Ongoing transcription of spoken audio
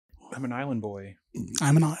I'm an island boy.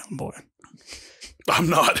 I'm an island boy. I'm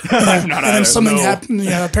not. I'm not. And then something No. happened.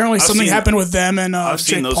 Yeah, apparently something happened with them and I've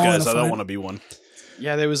Jake seen those Paul in guys. a I don't fight. want to be one.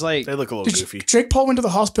 Yeah, there was like They look a little goofy. Jake Paul went to the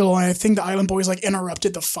hospital, and I think the Island Boys like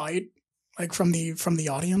interrupted the fight, like from the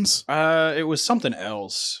audience. it was something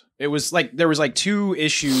else. It was like there was like two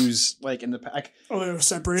issues like in the pack. Oh, they were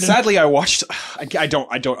separated. Sadly, I watched. I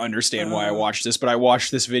don't understand why I watched this, but I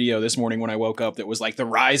watched this video this morning when I woke up that was like the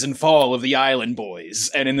rise and fall of the Island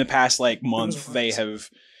Boys, and in the past like month they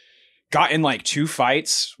have gotten like 2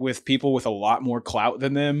 fights with people with a lot more clout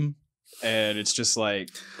than them, and it's just like,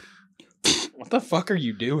 what the fuck are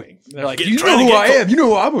you doing? They're like, you know who I am. You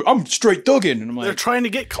know I'm straight thugging, and I'm like, They're trying to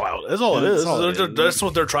get clout. That's all it is. That's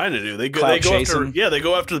what they're trying to do. They go after they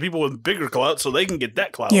go after the people with bigger clout so they can get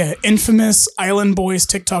that clout. Yeah, infamous Island Boys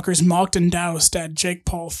TikTokers mocked and doused at Jake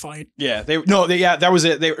Paul fight. yeah, that was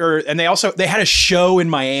it. They had a show in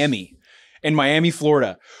Miami,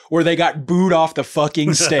 Florida, where they got booed off the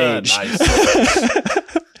fucking stage. Nice.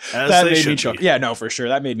 That made me chuckle. Yeah, no, for sure.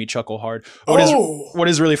 That made me chuckle hard. What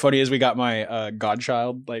is really funny is we got my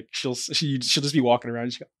godchild. Like she'll just be walking around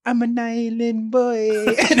and she'll go, I'm an island boy.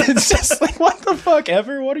 And it's just like, what the fuck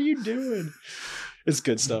ever? What are you doing? It's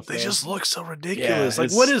good stuff. They though. just look so ridiculous. Yeah,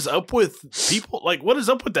 like, what is up with people? Like, what is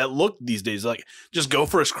up with that look these days? Like, just go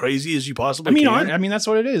for as crazy as you possibly can. I mean, that's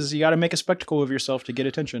what it is. You got to make a spectacle of yourself to get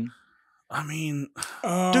attention. I mean,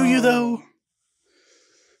 do you though?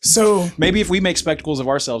 So maybe if we make spectacles of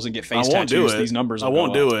ourselves and get face tattoos, these numbers. I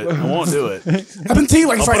won't do it. I won't do it. I've been thinking,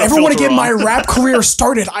 like, if I ever want to get my rap career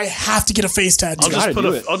started, I have to get a face tattoo.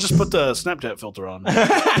 I'll just put the Snapchat filter on.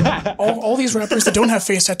 all these rappers that don't have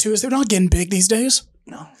face tattoos, they're not getting big these days.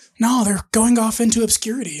 No, they're going off into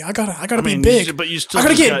obscurity. I gotta be big. But you still I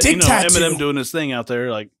gotta get a dick tattoo. Eminem doing his thing out there,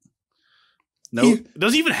 like. No,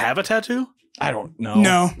 does he even have a tattoo? I don't know.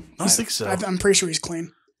 No, I don't think so. I'm pretty sure he's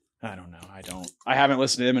clean. I don't know. I haven't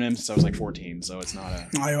listened to Eminem since I was like 14, so it's not a.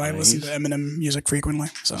 I listen to Eminem music frequently,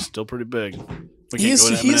 so still pretty big. He is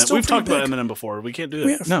still We've talked big. about Eminem before. We can't do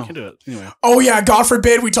it. No, we can't do it anyway. Oh yeah, God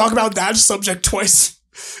forbid we talk about that subject twice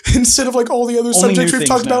instead of like all the other subjects we've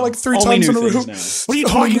talked about like 3 times in a row. What are you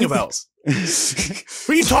talking about? What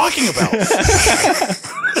are you talking about?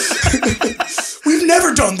 We've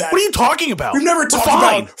never done that. What are you talking about? We've never talked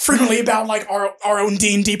about frequently about like our own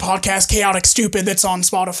D&D podcast, Chaotic Stupid, that's on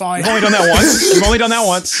Spotify. We've only done that once. We've only done that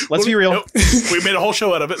once. Let's be real. Nope. We made a whole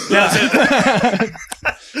show out of it. Yeah.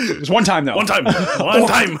 It was one time though. One time.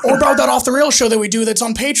 Or about that Off the Rails show that we do that's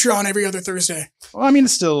on Patreon every other Thursday. Well, I mean,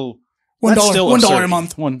 it's still $1 a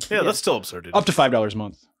month. Yeah, that's still absurd. Up to $5 a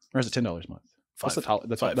month, or is it $10 a month? What's the top?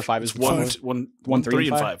 The 5 is one, 3,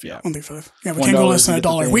 and 5. Yeah, 1, 3, 5. Yeah, we can't go less than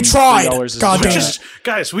 $1. We tried. God damn it,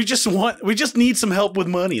 guys. We just need some help with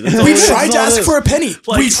money. We tried to ask for a penny.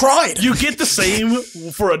 Like, we tried. You get the same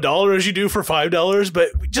for $1 as you do for $5, but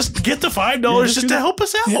just get the $5 just to help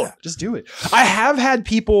us out. Yeah, just do it. I have had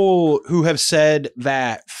people who have said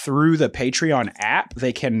that through the Patreon app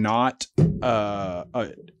they cannot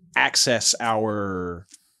access our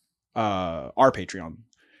Patreon.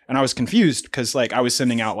 And I was confused because like I was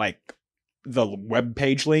sending out like the web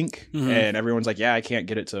page link and everyone's like, yeah, I can't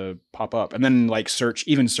get it to pop up. And then like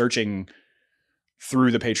searching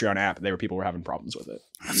through the Patreon app, people were having problems with it.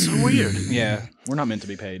 That's so weird. Yeah. We're not meant to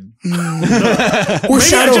be paid. Maybe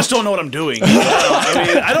I just don't know what I'm doing.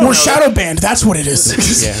 I don't We're shadow banned. That's what it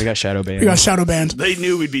is. Yeah, we got shadow banned. They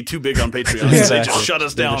knew we'd be too big on Patreon. So they just shut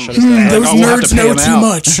us down. Those nerds know too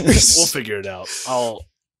much. We'll figure it out.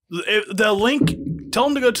 The link. Tell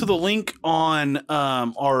them to go to the link on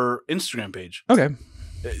our Instagram page. Okay.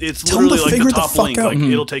 It's literally like the top link. Like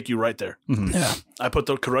it'll take you right there. Yeah. I put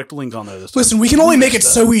the correct link on there this time. Listen, we can only make it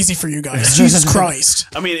so easy for you guys. Jesus Christ.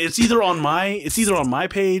 I mean, it's either on my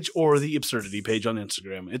page or the Absurdity page on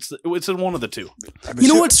Instagram. It's in one of the two. You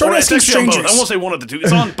know what? Start asking strangers. I won't say one of the two.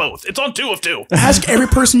 It's on both. It's on 2 of 2. Ask every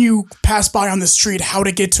person you pass by on the street how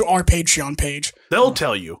to get to our Patreon page. They'll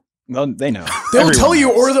tell you. Well, they know. They'll tell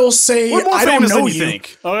you, or they'll say, "I don't know you."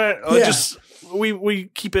 Think. All right, we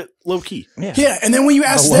keep it low key. Yeah, and then when you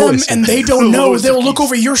ask them and they don't know, they'll look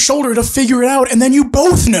over your shoulder to figure it out, and then you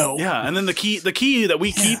both know. Yeah, and then the key that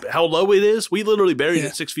we keep, how low it is, we literally buried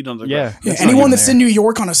it 6 feet under the ground. Yeah. Anyone that's in New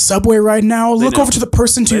York on a subway right now, look over to the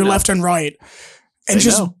person to your left and right, and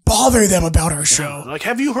just bother them about our show. Like,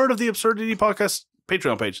 have you heard of the Absurdity Podcast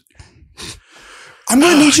Patreon page? I'm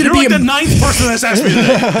going to need you to be like the 9th person that's asked me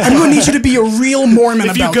today. I'm going to need you to be a real Mormon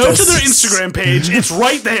about this. If you go to their Instagram page, it's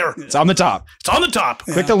right there. It's on the top. It's on the top.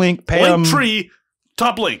 Click the link. Pay them. Linktree,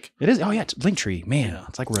 top link. It is. Oh yeah, it's Linktree. Man,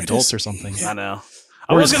 it's like we're adults or something. I know.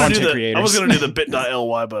 I was gonna do creators. the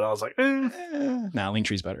bit.ly, but I was like, nah,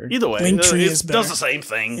 Linktree's better. Either way, Linktree it is better. does the same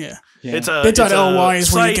thing. Yeah. It's bit.ly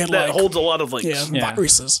is where you site get that like holds a lot of links.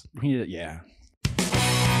 viruses. Yeah.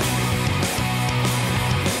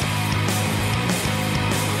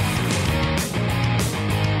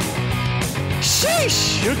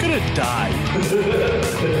 Sheesh! You're gonna die.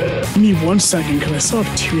 Give me 1 second because I still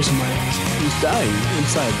have tears in my eyes. He's dying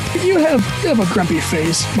inside. You have a grumpy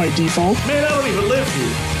face by default. Man, I don't even live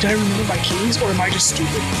here. Did I remember my keys or am I just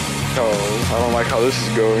stupid? Oh, I don't like how this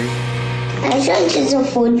is going. I thought this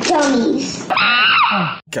was for dummies.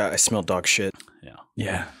 God, I smell dog shit.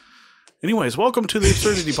 Yeah. Anyways, welcome to the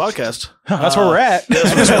Absurdity Podcast. That's where we're at.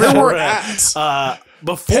 That's where we're at.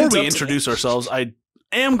 Before Pent we up introduce ourselves, I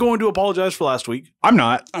am going to apologize for last week. I'm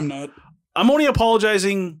not. I'm not. I'm only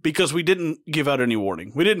apologizing because we didn't give out any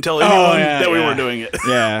warning. We didn't tell anyone that we were doing it.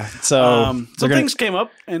 Yeah. So, some things came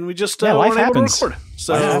up, and we just life weren't able happens. to record.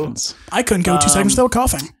 So Life happens. I couldn't go 2 seconds without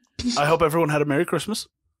coughing. I hope everyone had a Merry Christmas.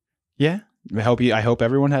 Yeah. I hope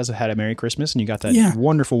everyone has had a Merry Christmas and you got that Yeah.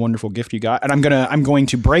 wonderful, wonderful gift you got. And I'm going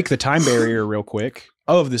to break the time barrier real quick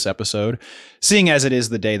of this episode, seeing as it is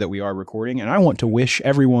the day that we are recording. And I want to wish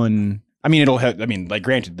everyone,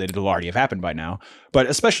 granted that it'll already have happened by now, but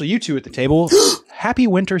especially you two at the table, happy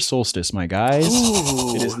winter solstice, my guys.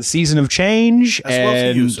 Ooh. It is the season of change. As well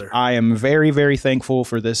and for you, sir. I am very, very thankful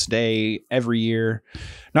for this day every year.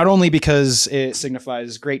 Not only because it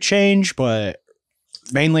signifies great change, but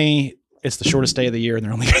mainly it's the shortest day of the year and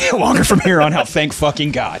they're only going to get longer from here on out. Thank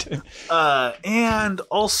fucking God. And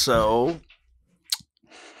also,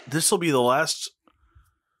 this will be the last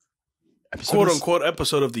quote unquote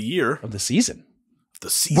episode of the year. Of the season.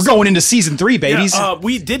 We're We're going into season 3, babies. Yeah,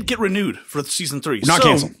 we did get renewed for season 3. We're not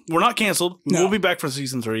canceled. We're not canceled. No. We'll be back for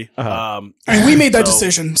season 3. Uh-huh. I mean, we made that so-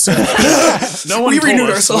 decision. So No one we told renewed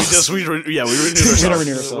us. ourselves. We renewed We ourselves. gotta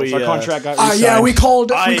renew ourselves. Our contract got yeah, re-signed. we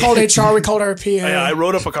called I- HR, we called our PA. I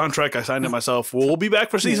wrote up a contract. I signed it myself. We'll be back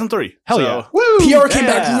for season 3. Hell So, yeah. Woo! PR came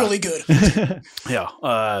Yeah. back really good.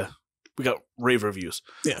 Yeah. We got rave reviews.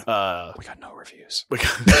 Yeah. We got no reviews.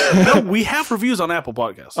 We have reviews on Apple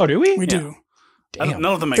Podcasts. Oh, do we? We do. None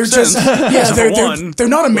of them make They're sense. just yeah, Except they're, for one. they're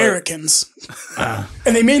not Americans,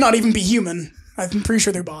 and they may not even be human. I'm pretty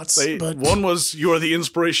sure they're bots. But One was, "You are the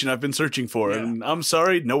inspiration I've been searching for," and I'm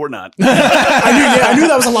sorry, no, we're not. I knew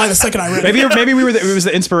that was a lie the second I read it. Maybe we were. It was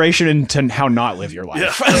the inspiration into how not live your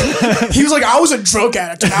life. He was like, I was a drug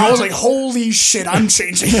addict, and I was like, holy shit, I'm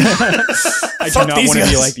changing. I do Fuck not these want to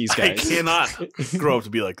be guys. like these I guys. cannot grow up to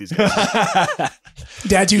be like these guys.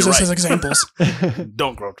 Dad used You're us right. as examples.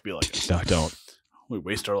 Don't grow up to be like us. No, don't. We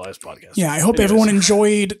waste our lives podcast. Yeah, I hope Anyways. everyone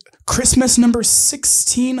enjoyed Christmas number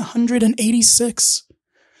 1686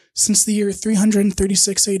 since the year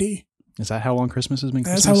 336 AD. Is that how long Christmas has been?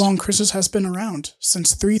 That's how long Christmas has been around,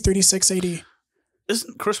 since 336 AD.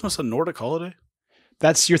 Isn't Christmas a Nordic holiday?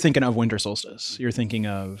 You're thinking of winter solstice. You're thinking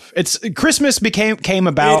of Christmas came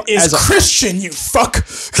about It is as a, Christian, you fuck.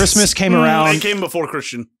 Christmas came around. It came before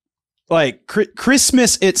Christian. Like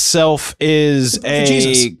Christmas itself is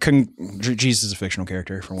Jesus. Jesus is a fictional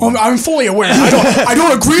character for one. Well, I'm fully aware. I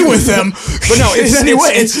don't agree with them. But no,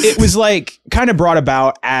 it was like kind of brought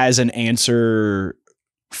about as an answer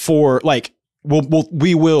for like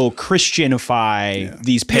we will Christianify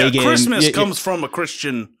these pagan. Yeah, Christmas comes from a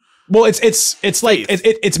Christian. Well, it's like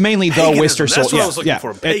it's mainly the Paganism. winter That's solstice. what I was looking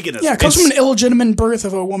for. Paganism. Yeah, it comes from an illegitimate birth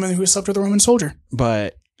of a woman who slept with a Roman soldier.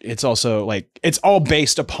 But it's also like it's all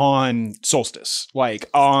based upon solstice, like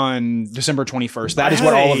on December 21st. That is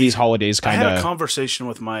what all of these holidays I kind had a of. conversation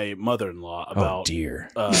with my mother-in-law Oh about dear.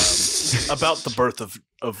 about the birth of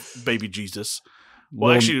baby Jesus. Well,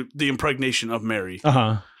 Well, actually, the impregnation of Mary.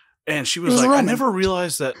 And she was It was like, I Roman. never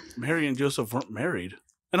realized that Mary and Joseph weren't married.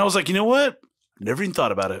 And I was like, you know what? Never even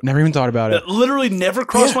thought about it. Never even thought about it. That literally never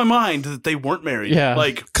crossed Yeah. my mind that they weren't married. Yeah.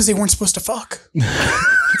 Like, Because they weren't supposed to fuck.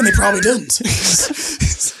 And they probably didn't.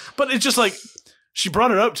 but it's just like, she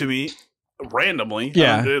brought it up to me randomly.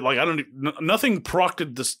 Yeah. Nothing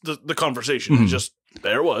prompted the conversation. Mhm. It just,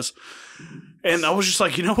 there it was. And I was just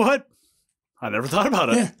like, you know what? I never thought about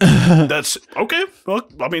it. Yeah. That's okay. Well,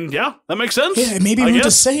 I mean, yeah, that makes sense. Yeah, it may be I rude to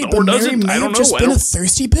guess. say, Or but does Mary it? may I don't have know. just I been a don't-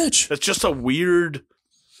 thirsty bitch. It's just a weird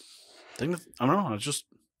thing. I don't know. It's just,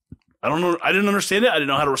 I don't know. I didn't understand it. I didn't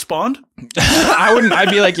know how to respond.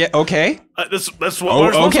 I'd be like, yeah, okay. That's what Oh, my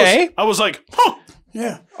response okay. was. I was like, huh.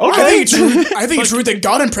 Yeah. Okay. I think it's rude that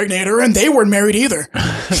God impregnated her and they weren't married either.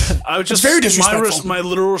 I was just very disrespectful. My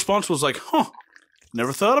literal response was like, huh.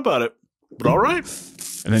 Never thought about it, but all right.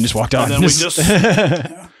 And then just walked on. And then we just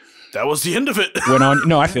that was the end of it. went on.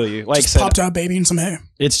 No, I feel you. Like I Just said, popped out baby and some hair.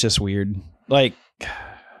 it's just weird. Like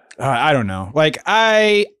I don't know. Like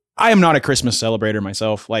I am not a Christmas celebrator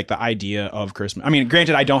myself. Like the idea of Christmas. I mean,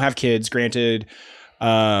 granted, I don't have kids. Granted,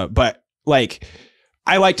 but like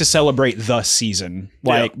I like to celebrate the season,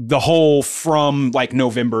 like the whole from like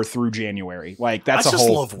November through January. Like that's I just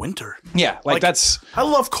love winter. Yeah, like that's. I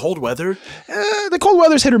love cold weather. The cold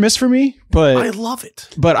weather's hit or miss for me, but I love it.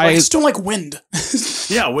 But I just don't like wind.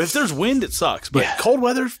 Yeah, if there's wind, it sucks. But cold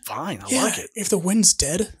weather, fine. I like it. If the wind's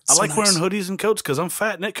dead, I like wearing hoodies and coats because I'm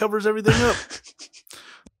fat and it covers everything up.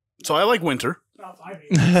 So I like winter.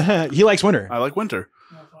 He likes winter. I like winter.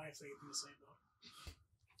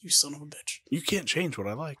 You son of a bitch. You can't change what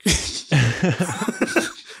I like.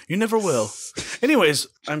 You never will. Anyways,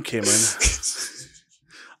 I'm Cameron.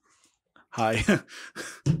 Hi.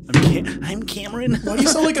 I'm Cameron. Why do you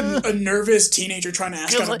sound like a nervous teenager trying to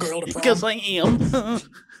ask out a girl to prom? Because I am.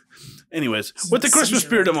 Anyways, with the Christmas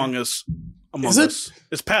spirit among us,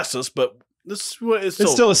 it's past us, but this is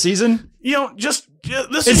it's still a season. You know, this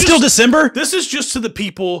is still December. This is just to the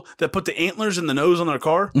people that put the antlers and the nose on their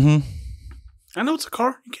car. Mm-hmm. I know it's a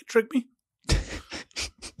car. You can't trick me.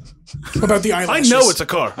 What about the eyelashes? I know it's a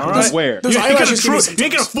car. All right. I swear. Those eyelashes you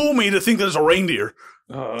ain't gonna fool me to think that it's a reindeer.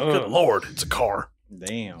 Good Lord, it's a car.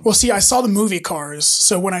 Damn. Well, see, I saw the movie Cars,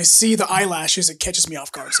 so when I see the eyelashes, it catches me off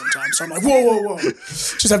guard sometimes. So I'm like, whoa.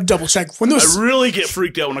 Just have to double check. When those, I really get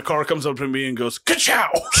freaked out when a car comes up to me and goes,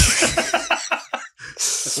 ka-chow!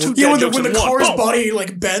 Yeah, when the car's body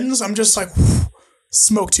like bends, I'm just like,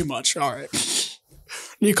 smoke too much. All right.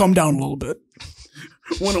 You calm down a little bit.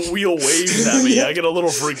 When a wheel waves at me, I get a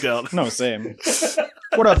little freaked out. No, same.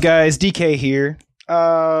 What up, guys? DK here.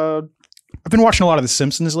 I've been watching a lot of The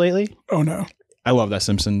Simpsons lately. Oh, no. I love that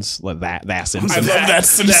Simpsons. That Simpsons. I love that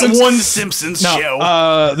Simpsons. That one Simpsons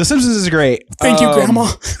show. The Simpsons is great. Thank you,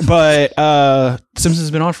 Grandma. But Simpsons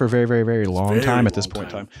has been on for a very, very, very long time at this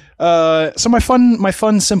point in time. So my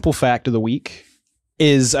fun simple fact of the week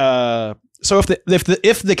is so if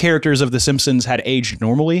the characters of The Simpsons had aged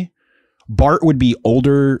normally, Bart would be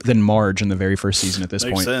older than Marge in the very first season at this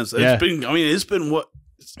point. Makes sense. Yeah. It's been what?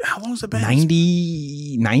 How long has it been?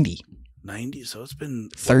 90. 90, so it's been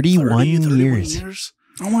 31 years.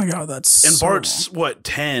 Oh my God, that's and so Bart's long. what,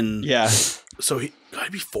 10? Yeah. So he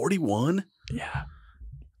gotta be 41. Yeah.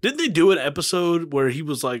 Didn't they do an episode where he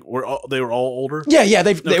was like, they were all older? Yeah.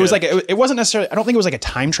 It was like it wasn't necessarily. I don't think it was like a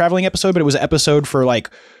time traveling episode, but it was an episode for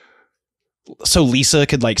like so Lisa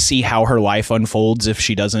could like see how her life unfolds if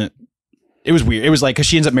she doesn't. It was weird. It was like because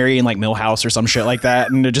she ends up marrying like Milhouse or some shit like that,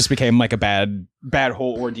 and it just became like a bad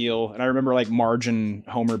whole ordeal. And I remember like Marge and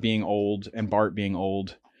Homer being old and Bart being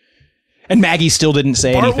old, and Maggie still didn't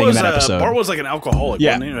say anything in that episode. Bart was like an alcoholic.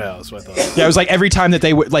 Yeah, wasn't he? Yeah, that's what I thought. Yeah, it was like every time that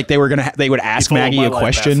they would ask Maggie a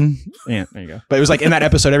question. Yeah, there you go. But it was like in that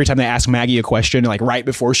episode, every time they ask Maggie a question, like right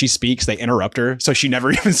before she speaks, they interrupt her, so she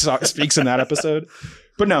never even speaks in that episode.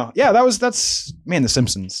 But no, yeah, that's The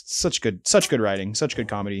Simpsons. Such good writing, such good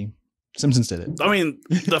comedy. Simpsons did it. I mean,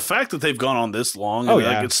 the fact that they've gone on this long, and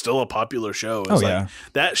like it's still a popular show. Is like,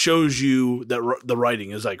 that shows you that the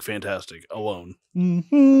writing is like fantastic alone.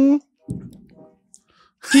 Mm-hmm.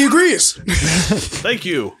 He agrees. Thank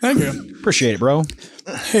you. Thank you. Appreciate it, bro.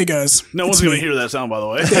 Hey guys, no one's gonna hear that sound, by the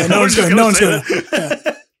way. Yeah, no one's gonna.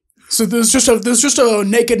 Yeah. So there's just a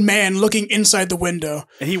naked man looking inside the window,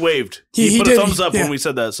 and he waved. He put a thumbs up when we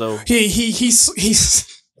said that. So he's.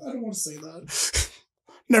 I don't want to say that.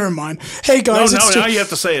 Never mind. Hey guys, now you have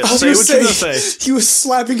to say it. Say what you're gonna say. He was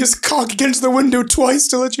slapping his cock against the window twice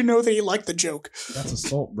to let you know that he liked the joke. That's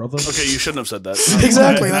assault, brother. Okay, you shouldn't have said that.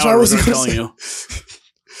 Exactly. That's why I wasn't telling you.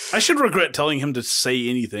 I should regret telling him to say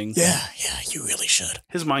anything. Yeah, you really should.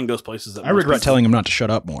 His mind goes places that I regret telling him not to shut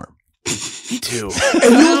up more. Me too.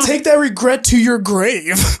 And you'll take that regret to your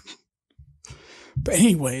grave. But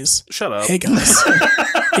anyways, shut up. Hey guys,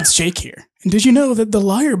 it's Jake here. And did you know that the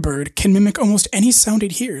lyrebird can mimic almost any sound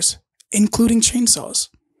it hears, including chainsaws?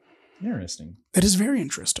 Interesting. That is very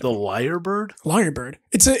interesting. The lyrebird? Lyrebird.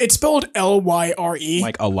 It's spelled L-Y-R-E.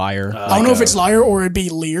 Like a lyre. I don't know if it's lyre or it'd be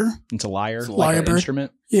lyre. It's a lyre. It's like lyrebird. An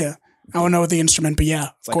instrument. Yeah. I don't know the instrument, but yeah,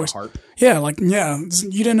 it's of course. Like a harp. Yeah,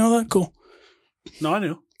 you didn't know that? Cool. No, I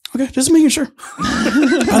knew. Okay, just making sure.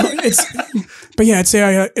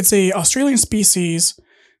 It's a Australian species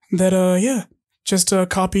that just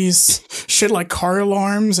copies shit like car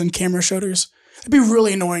alarms and camera shutters. It'd be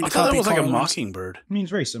really annoying to copy. I thought that was like a alarms. mockingbird. I mean,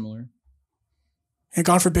 it's very similar. And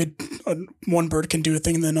God forbid one bird can do a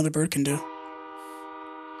thing that another bird can do.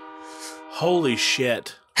 Holy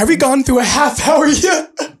shit. Have we gone through a half hour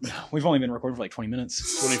yet? We've only been recording for like 20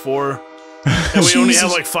 minutes. 24. And we only have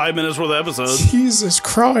like 5 minutes worth of episodes. Jesus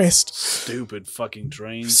Christ. Stupid fucking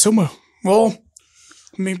train. Well,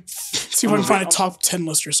 Let me see if I can find a top 10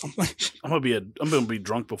 list or something. I'm gonna be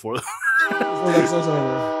drunk before. Before that starts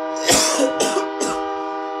over.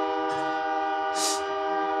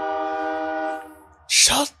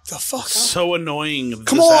 Shut the fuck up. So annoying.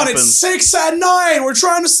 Come this on, happens. it's 6 at night. We're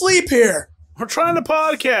trying to sleep here. We're trying to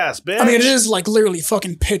podcast, bitch. I mean, it is like literally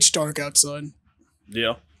fucking pitch dark outside.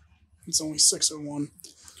 Yeah. It's only 6:01. Okay,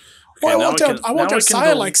 Well, I now walked we out. can- I walked now we outside can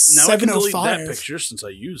at like now I can delete that 7:05. picture since I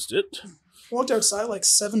used it. Walked outside like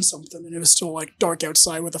 7 something, and it was still like dark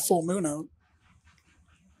outside with a full moon out.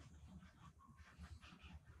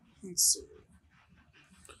 Let's see.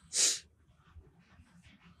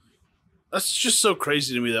 That's just so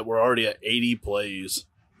crazy to me that we're already at 80 plays.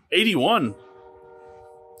 81.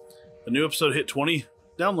 The new episode hit 20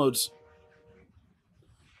 downloads.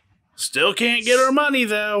 Still can't get our money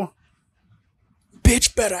though.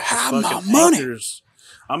 Bitch better have my Fucking money. anchors.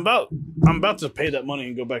 I'm about to pay that money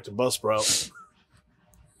and go back to Buzzsprout.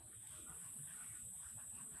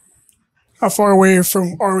 How far away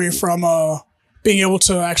are we from being able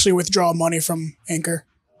to actually withdraw money from Anchor?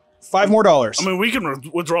 $5 more. I mean, we can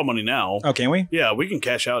withdraw money now. Oh, can we? Yeah, we can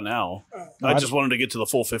cash out now. I just wanted to get to the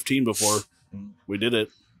full 15 before we did it.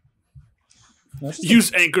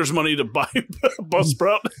 Use Anchor's money to buy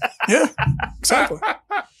Buzzsprout. Yeah, exactly.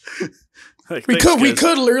 Like, We thanks, guys.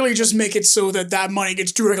 could literally just make it so that money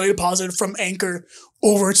gets directly deposited from Anchor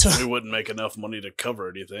over to. We wouldn't make enough money to cover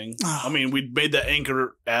anything. Oh. I mean, we made that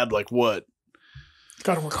Anchor ad like what?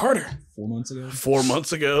 Gotta work harder. 4 months ago. 4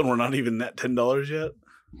 months ago, and we're not even at $10 yet.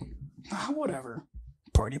 Whatever.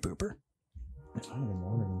 Party pooper. I don't even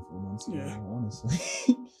longer than 4 months ago, Yeah. honestly.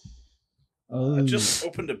 I just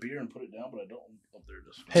opened a beer and put it down, but I don't. Oh, there it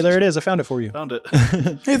is. Hey, there it is. I found it for you. Found it.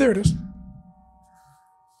 Hey, there it is.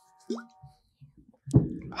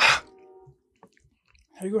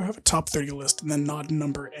 How do you go have a top 30 list and then not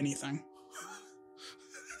number anything?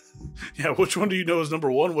 Yeah, which one do you know is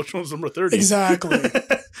number 1? Which one's number 30? Exactly.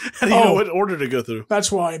 How do you know Oh. what order to go through?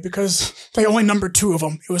 That's why, because they only numbered 2 of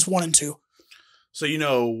them. It was 1 and 2. So you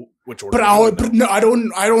know which order. But to go no, I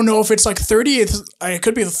don't know if it's like 30th. It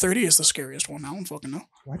could be the 30th is the scariest one. I don't fucking know.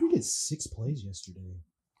 Why did we get 6 plays yesterday?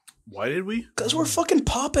 Why did we? Because we're fucking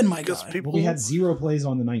popping, my Because guy. people. Well, we had 0 plays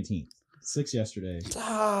on the 19th. 6 yesterday.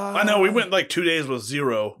 I know we went like 2 days with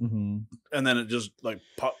 0, Mm-hmm. and then it just like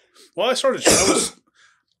popped. Well,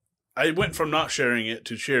 I went from not sharing it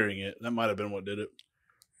to sharing it. That might have been what did it.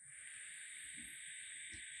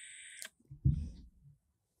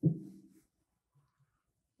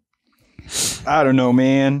 I don't know,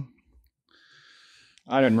 man.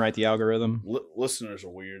 I didn't write the algorithm. Listeners are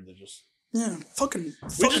weird. They just. Yeah, fucking.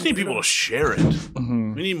 We just need people to share it.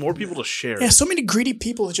 Mhm. We need more people to share Yeah, it. so many greedy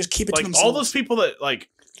people that just keep it to Like themselves. all those people that like.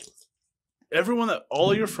 Everyone that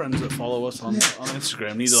all of your friends that follow us on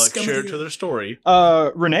Instagram need to like Scum of share the it to their story.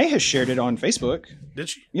 Renee has shared it on Facebook. Did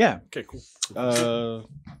she? Yeah. Okay, cool.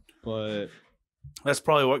 But That's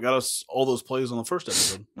probably what got us all those plays on the first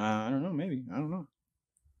episode. I don't know. Maybe I don't know.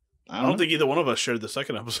 I don't think either one of us shared the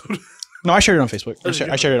second episode. No, I shared it on Facebook. Oh, did you?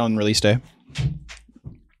 I shared it on release day.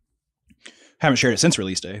 Haven't shared it since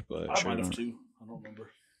release day, but I shared might it have on- too. I don't remember.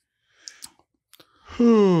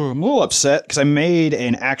 I'm a little upset because I made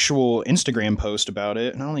an actual Instagram post about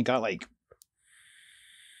it and I only got like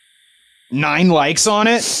 9 likes on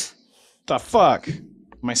it. The fuck?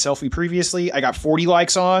 My selfie previously, I got 40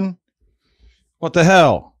 likes on. What the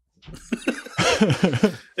hell?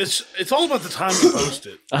 It's all about the time you post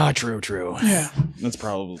it. True. Yeah. That's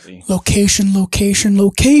probably. Location,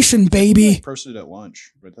 baby. I posted it at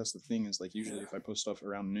lunch, but that's the thing is like usually if I post stuff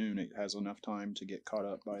around noon, it has enough time to get caught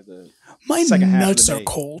up by the My second half of nuts the are day.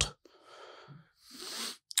 cold.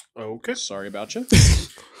 Okay, Sorry about you.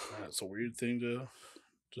 that's a weird thing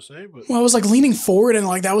to say, but Well, I was like leaning forward, and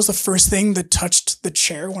like that was the first thing that touched the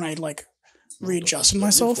chair when I like readjusted Lean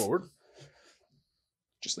myself. forward.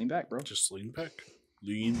 Just lean back, bro. Just lean back.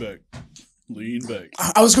 Lean back. Lean back.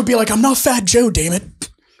 I was gonna be like, I'm not Fat Joe, damn it.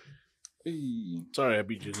 Hey. Sorry, I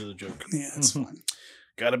beat you to the joke. Yeah, that's fine.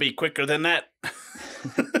 Gotta be quicker than that.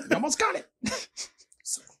 You almost got it.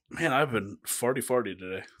 Man, I've been farty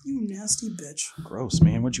today. You nasty bitch. Gross,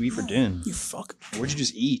 man. What'd you eat for din? You fuck. What'd you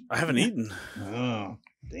just eat? I haven't eaten. Oh,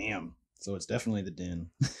 damn. So it's definitely the din.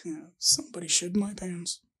 Yeah, somebody shit in my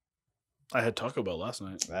pants. I had Taco Bell last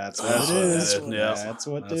night. That's what it is. Yeah. That's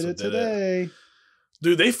what That's did what it did it. today.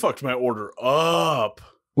 Dude, they fucked my order up.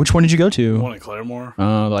 Which one did you go to? One in Claremore.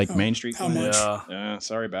 Like Oh, Main Street. how one? much? Yeah.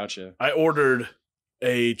 Sorry about you. I ordered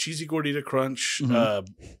a cheesy gordita crunch Mhm.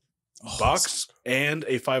 box and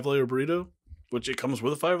a 5-layer burrito. which it comes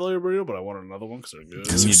with a 5-layer burrito, but I wanted another one because they're good.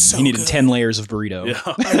 They're so he needed good. 10 layers of burrito. Yeah,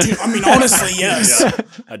 I mean, honestly, yes.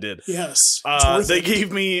 yeah, I did. Yes. It's worth They it.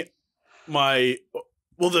 gave me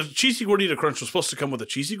the cheesy gordita crunch was supposed to come with a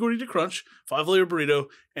cheesy gordita crunch, 5-layer burrito,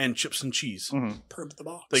 and chips and cheese. Per the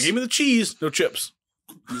box. They gave me the cheese, no chips.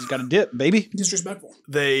 You just got to dip, baby. Disrespectful.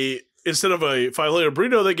 They instead of a 5-layer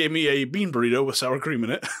burrito, they gave me a bean burrito with sour cream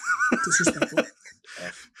in it, Disrespectful.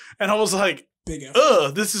 and I was like, Big F.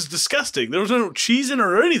 "Ugh, this is disgusting." There was no cheese in it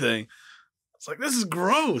or anything. It's like this is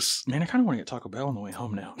gross. Man, I kind of want to get Taco Bell on the way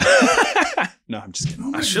home now. No, I'm just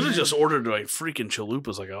kidding. I should have just ordered like freaking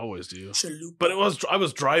chalupas like I always do. Chalupa. But I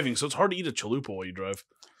was driving, so it's hard to eat a chalupa while you drive.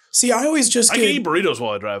 See, I always just I get... can eat burritos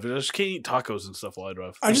while I drive. I just can't eat tacos and stuff while I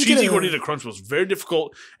drive. I The just cheesy get a- gordita crunch was very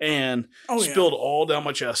difficult and Oh, yeah. spilled all down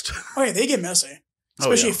my chest. Oh, yeah, they get messy.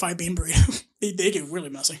 Oh, Especially yeah. a 5-bean burrito. they get really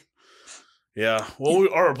messy. Yeah. Well,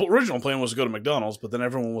 our original plan was to go to McDonald's, but then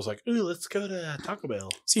everyone was like, "Ooh, let's go to Taco Bell."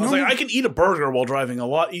 See, I was normally- like, I can eat a burger while driving a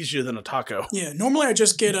lot easier than a taco. Yeah, normally I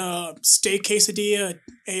just get a steak quesadilla,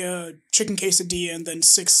 a chicken quesadilla, and then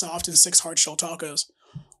 6 soft and 6 hard shell tacos.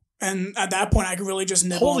 And at that point, I could really just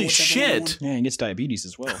nibble on Holy whichever shit. one. Yeah, he gets diabetes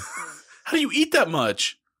as well. How do you eat that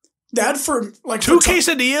much? That for like 2 for ta-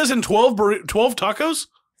 quesadillas and 12 tacos?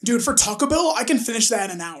 dude, for Taco Bell, I can finish that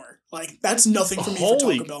in an hour. Like that's nothing for me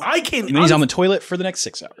Holy, for Taco Bell. I can't. And then he's on the toilet for the next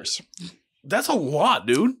 6 hours. That's a lot,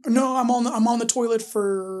 dude. No, I'm on the toilet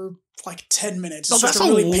for like 10 minutes. No, It's that's just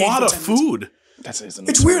a really lot painful of 10 minutes. food.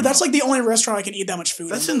 It's weird. That's like the only restaurant I can eat that much food.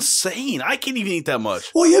 That's in. insane. I can't even eat that much.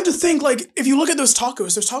 Well, you have to think like if you look at those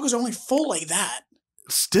tacos are only full like that.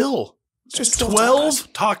 Still, It's just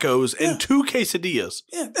 12 tacos. tacos and Yeah. 2 quesadillas.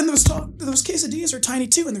 Yeah, and those quesadillas are tiny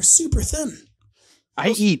too, and they're super thin. I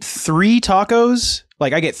eat 3 tacos.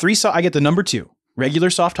 Like I get I get the number 2 regular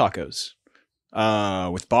soft tacos,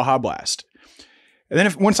 with Baja Blast. And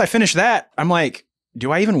then once I finish that, I'm like,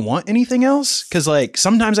 do I even want anything else? Because like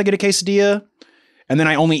sometimes I get a quesadilla, and then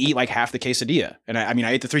I only eat like half the quesadilla. And I mean,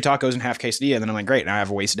 I ate the 3 tacos and half quesadilla, and then I'm like, great, now I have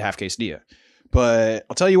a wasted half quesadilla. But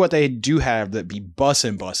I'll tell you what they do have that be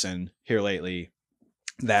bussin' here lately.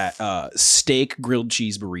 That steak grilled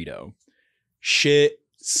cheese burrito. Shit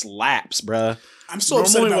slaps, bruh. I'm still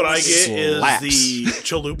upset Normally, about what I this. get Slaps. is the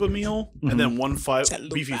chalupa meal and then one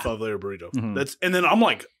Chalupa. beefy 5-layer burrito. Mhm. And then I'm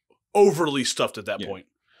like overly stuffed at that Yeah. point.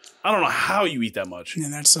 I don't know how you eat that much.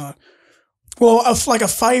 And that's well, like a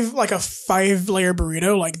 5-layer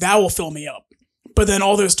burrito, like that will fill me up. But then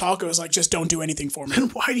all those tacos like just don't do anything for me. Then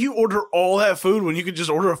why do you order all that food when you could just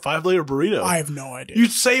order a 5-layer burrito? I have no idea.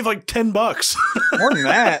 You'd save like $10. More than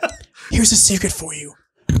that. Here's a secret for you.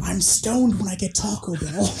 I'm stoned when I get Taco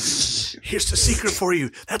Bell. Here's the secret for you.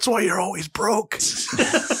 That's why you're always broke.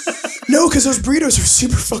 No, because those burritos are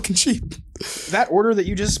super fucking cheap. That order that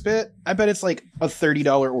you just spit, I bet it's like a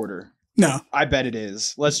 $30 order. No, I bet it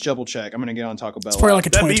is. Let's double check. I'm gonna get on Taco Bell. it's probably like a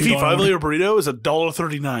That $22 beefy order. 5-layer burrito is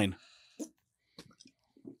 $1.39.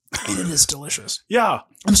 And it is delicious. Yeah.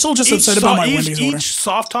 I'm still just upset about my Wendy's order. Each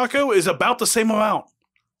soft taco is about the same amount.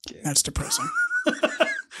 That's depressing.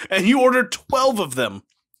 And you ordered 12 of them.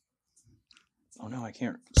 Oh no, I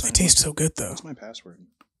can't. They taste so good though. What's my password?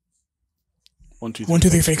 1, 2,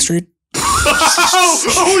 123 Fake Street. Oh,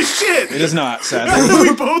 holy shit! It is not, Why sadly. did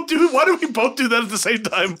we both do? Why did we both do that at the same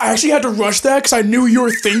time? I actually had to rush that because I knew you were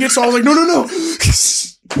thinking, so I was like, no.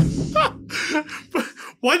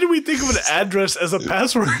 Why did we think of an address as a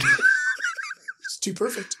password? It's too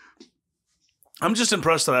perfect. I'm just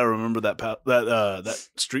impressed that I remember that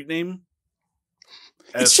street name.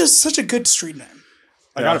 It's just such a good street name.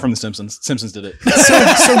 I got it from The Simpsons. Simpsons did it.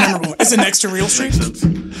 So memorable. Is it next to Real Street?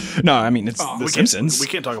 No, I mean it's Oh, The we Simpsons. We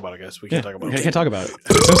can't talk about it, guys. We can't talk about I it. can't talk about it.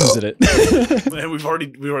 The Simpsons did it. And we've already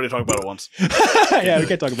talked about it once. Yeah, we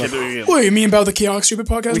can't talk about Can't do it. it again. Wait, you mean about the Chaotic Stupid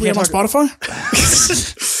podcast we have on can't Spotify?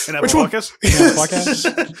 And Which Apple one? Podcast.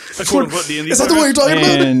 Podcast. A quote unquote D&D Is that the one you're talking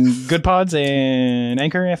about? And Good Pods and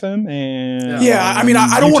Anchor FM and Yeah, I mean,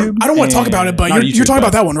 I don't want to talk about it, but Not you're YouTube, talking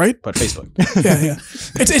about that one, right? but Facebook. Yeah.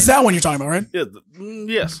 It's that one you're talking about, right? Yeah.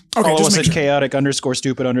 Yes. Okay, Follow just us make at sure.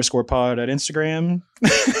 chaotic_stupid_pod at Instagram.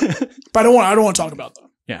 But I don't want to talk about that.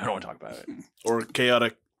 Yeah, I don't want to talk about it. Or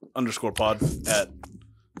chaotic_pod at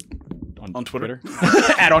on Twitter.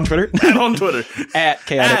 At on Twitter. And on Twitter. At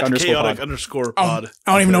chaotic_pod. chaotic_pod.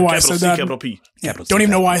 I don't even know why I Capital said C, that. Capital P. Yeah, don't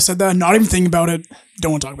even know why I said that. Not even thinking about it.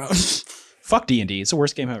 Don't want to talk about it. Fuck D&D. It's the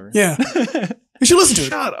worst game ever. Yeah. You should listen to it.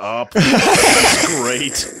 Shut up. That's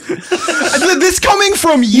great. This coming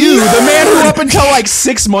from you, the man who up until like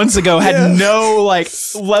 6 months ago had no like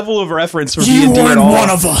level of reference for You D&D at weren't all. one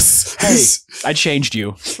of us. Hey, I changed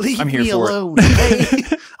you. Leave I'm here me for alone, okay?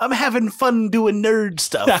 I'm having fun doing nerd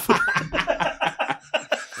stuff.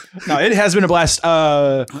 No, No, it has been a blast.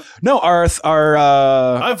 No,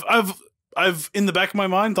 I've in the back of my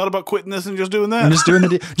mind thought about quitting this and just doing that. I'm just doing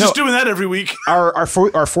doing that every week. Our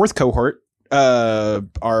fourth cohort,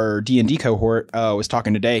 our D&D cohort, was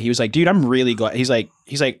talking today. He was like, "Dude, I'm really glad." He's like,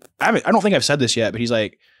 I don't think I've said this yet, but he's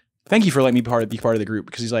like, "Thank you for letting me be part of the group,"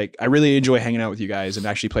 because he's like, "I really enjoy hanging out with you guys and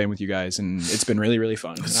actually playing with you guys, and it's been really, really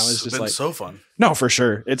fun." And I was just been like, so fun. "No, for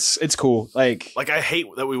sure, it's cool." Like I hate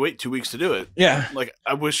that we wait 2 weeks to do it. Yeah, like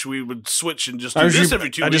I wish we would switch and just do this every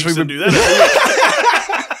 2 weeks and do that.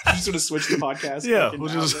 I just want to switch the podcast. Yeah,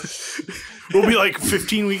 we'll be like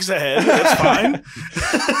 15 weeks ahead. That's fine.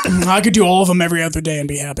 I could do all of them every other day and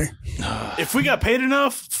be happy. If we got paid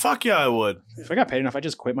enough, fuck yeah, I would. If I got paid enough, I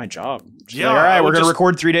just quit my job. Yeah, all right, we're gonna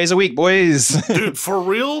record 3 days a week, boys. Dude, for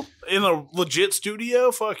real, in a legit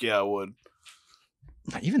studio, fuck yeah, I would.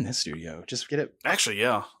 Not even this studio, just get it. Actually,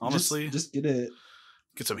 yeah, honestly, just get it.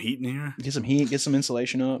 Get some heat in here. Get some heat. Get some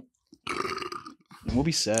insulation up. And we'll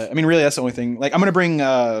be set. I mean, really, that's the only thing. Like, I'm gonna bring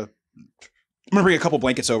a couple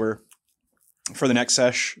blankets over for the next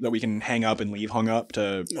sesh that we can hang up and leave hung up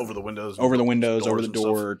to over the windows, over the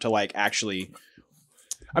door to like actually.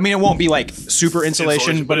 I mean, it won't be like super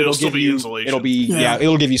insulation, but it'll give you insulation. It'll be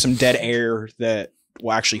it'll give you some dead air that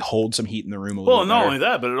will actually hold some heat in the room a little bit. Well, not only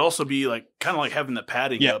that, but it'll also be like kind of like having the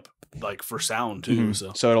padding up like for sound too.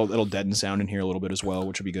 Mm-hmm. So it'll deaden sound in here a little bit as well,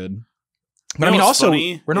 which will be good. But I mean, also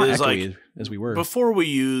we're not echoey as we were before. We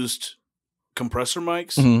used compressor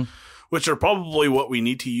mics, which are probably what we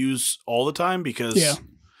need to use all the time because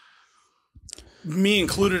me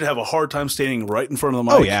included have a hard time standing right in front of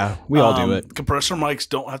the mic. Oh yeah, we all do it. Compressor mics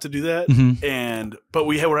don't have to do that, but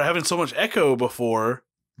we were having so much echo before.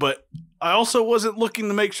 But I also wasn't looking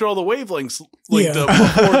to make sure all the wavelengths linked up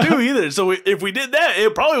before too either. So if we did that,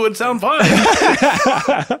 it probably would sound fine.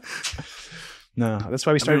 No, that's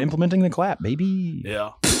why we started implementing the clap, baby.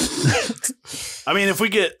 Yeah. I mean, if we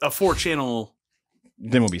get a 4-channel,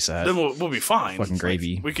 then we'll be set. Then we'll be fine. Fucking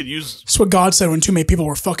gravy. Like, we could use. That's what God said when too many people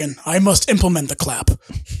were fucking. I must implement the clap.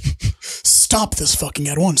 Stop this fucking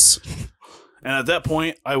at once. And at that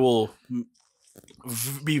point, I will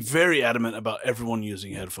be very adamant about everyone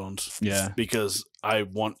using headphones. Yeah. Because I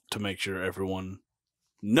want to make sure everyone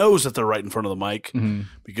knows that they're right in front of the mic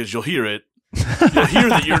because you'll hear it. You'll hear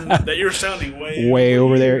that you're sounding way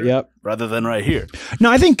over there. Yep. Rather than right here.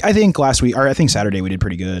 No, I think last week, or I think Saturday, we did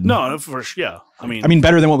pretty good. No, for sure. Yeah. I mean,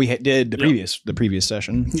 better than what we did the previous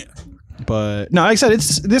session. Yeah. But no, like I said,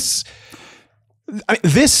 it's this.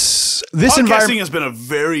 This podcasting has been a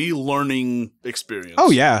very learning experience.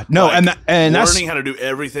 Oh yeah, no, like, and that's learning how to do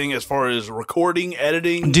everything as far as recording,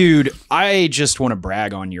 editing. Dude, I just want to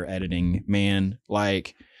brag on your editing, man.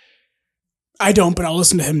 Like. I don't, but I'll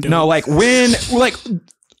listen to him do it. No, like when, like,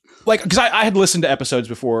 because I had listened to episodes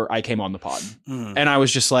before I came on the pod, and I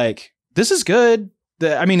was just like, "This is good."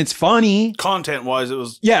 I mean, it's funny, content-wise. It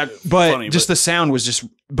was but funny, just the sound was just.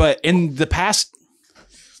 But in the past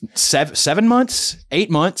 7 months,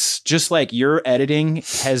 8 months, just like your editing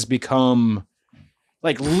has become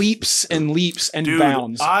like leaps and leaps and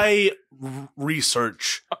bounds. I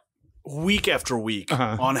research week after week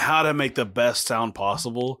on how to make the best sound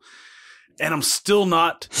possible. And I'm still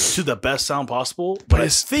not to the best sound possible, but I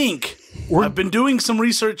think I've been doing some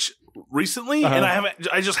research recently, and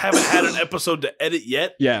I just haven't had an episode to edit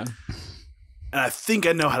yet. Yeah. And I think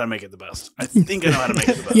I know how to make it the best.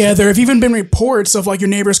 Yeah, there have even been reports of like your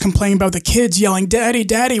neighbors complaining about the kids yelling, "Daddy,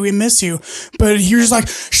 Daddy, we miss you." But you're just like,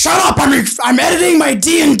 "Shut up! I'm editing my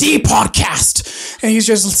D&D podcast," and he's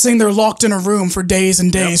just sitting there locked in a room for days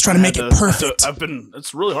and days trying to make it perfect.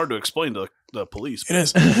 It's really hard to explain to the police. It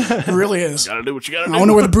is. It really is. Gotta do what you gotta do. I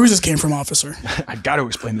wonder where the bruises came from, officer. I gotta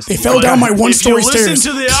explain this. They fell down my one-story stairs.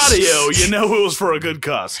 Listen to the audio, you know it was for a good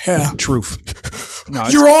cause. Yeah. Truth. No,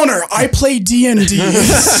 Your Honor, I play D&D.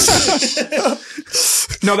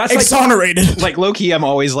 No, that's exonerated. Like low key, I'm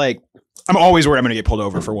always worried I'm going to get pulled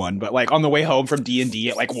over for one. But like on the way home from D&D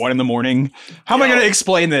at like 1 a.m, how am I going to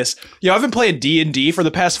explain this? Yo, I've been playing D&D for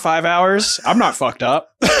the past 5 hours. I'm not fucked up.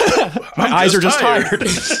 My eyes are just tired.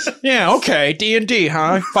 Yeah, okay. D&D,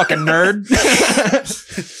 huh? Fucking nerd.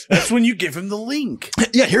 That's when you give him the link.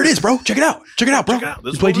 Yeah, here it is, bro. Check it out. Bro. Check it out.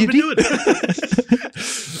 This is what we've been doing.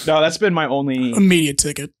 No, that's been my only immediate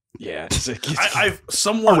ticket. Yeah, I've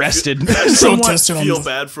somewhat arrested. Feel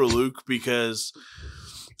bad for Luke because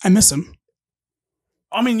I miss him.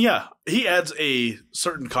 I mean, yeah, he adds a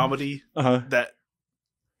certain comedy that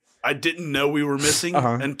I didn't know we were missing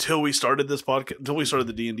until we started this podcast, until we started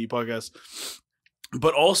the D&D podcast.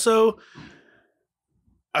 But also,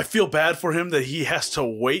 I feel bad for him that he has to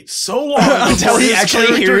wait so long until he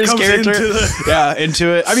actually hears his character.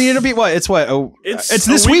 Into it. I mean, it'll be what? It's what? Oh, it's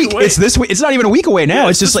this week. It's this week. It's not even a week away now.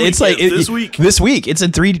 It's just like this week. This week. It's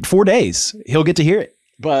in 3-4 days. He'll get to hear it.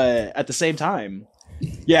 But at the same time,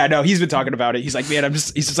 yeah, no, he's been talking about it. He's like, man,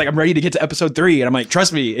 he's just like, I'm ready to get to episode 3, and I'm like,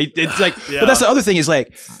 trust me, it's like. But that's the other thing is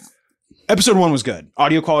like, episode 1 was good.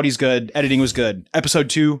 Audio quality's good. Editing was good. Episode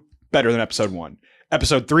 2 better than episode 1.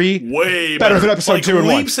 Episode 3 way better than episode like 2 and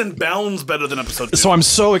 1. Leaps and bounds better than episode 2. So I'm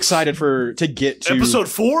so excited to get to episode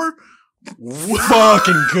 4.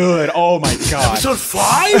 Fucking good. Oh my god. Episode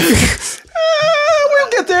 5. We'll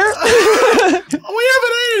get there. We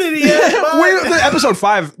haven't edited it yet. Episode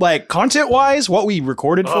 5, like content wise, what we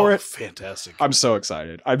recorded for it, fantastic. I'm so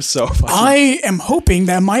excited. I'm so fucking. I am hoping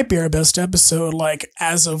that might be our best episode, like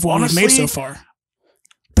as of what we've made so far.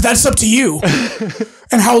 But that's up to you,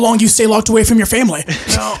 and how long you stay locked away from your family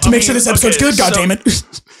to make sure this episode's good. God damn it!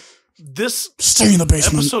 This stay in the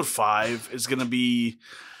basement. Episode 5 is going to be.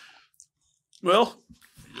 Well,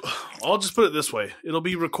 I'll just put it this way: it'll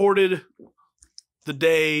be recorded the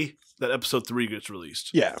day that episode 3 gets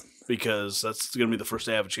released. Yeah, because that's going to be the first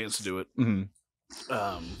day I have a chance to do it. Mm-hmm.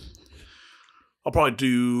 I'll probably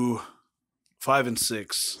do 5 and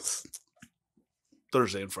 6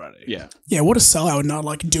 Thursday and Friday. Yeah, what a sellout! Not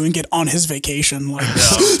like doing it on his vacation. Like, I'm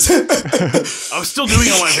still doing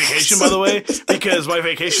it on my vacation, by the way, because my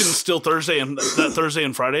vacation is still Thursday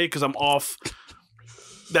and Friday because I'm off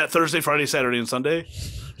that Thursday, Friday, Saturday, and Sunday,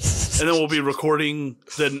 and then we'll be recording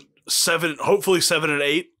the 7, hopefully 7 and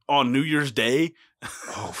 8 on New Year's Day.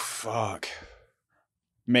 Oh fuck!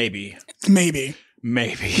 Maybe.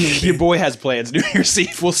 Your boy has plans New Year's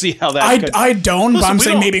Eve. We'll see how that. I don't. Listen, but I'm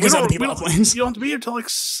saying maybe because other people have plans. You don't have to be here till like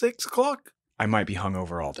 6 o'clock. I might be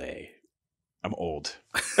hungover all day. I'm old.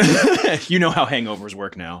 You know how hangovers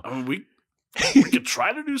work now. I mean, we could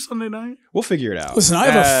try to do Sunday night. We'll figure it out. Listen, I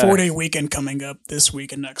have a 4-day weekend coming up this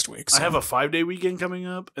week and next week. So. I have a 5-day weekend coming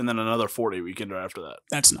up, and then another 4-day weekend right after that.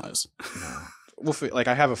 That's nice. No.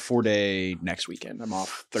 I have a 4-day next weekend. I'm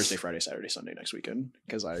off Thursday, Friday, Saturday, Sunday next weekend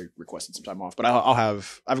because I requested some time off. But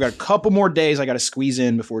I've got a couple more days I got to squeeze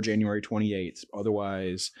in before January 28th.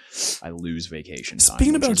 Otherwise, I lose vacation time.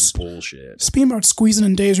 Speaking about bullshit. Speaking about squeezing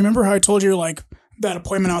in days, remember how I told you like that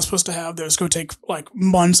appointment I was supposed to have that was going to take like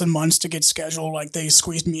months and months to get scheduled? Like they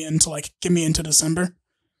squeezed me in to like get me into December.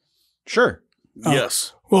 Sure.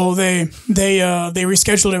 Yes. Well, they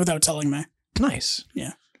rescheduled it without telling me. Nice.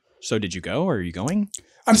 Yeah. So did you go or are you going?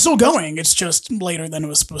 I'm still going. It's just later than it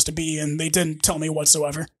was supposed to be, and they didn't tell me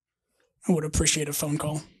whatsoever. I would appreciate a phone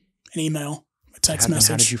call, an email, a text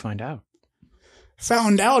message. How did you find out?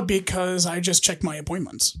 Found out because I just checked my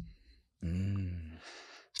appointments.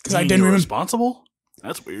 Because I didn't remember. Responsible?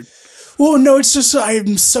 That's weird. Well, no, it's just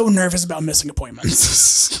I'm so nervous about missing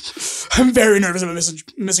appointments. I'm very nervous about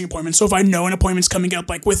missing appointments. So if I know an appointment's coming up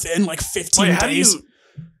like within like 15 days.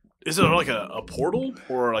 Is it like a portal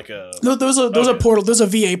or like a? No, there's a portal. There's a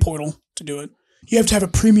VA portal to do it. You have to have a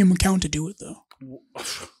premium account to do it, though.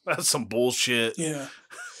 That's some bullshit. Yeah.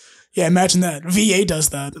 Yeah, imagine that. VA does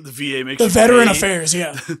that. The VA makes the Veteran Affairs,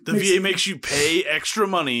 yeah. The VA makes you pay extra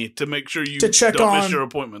money to make sure you don't miss your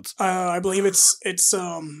appointments. I believe it's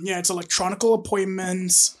electronical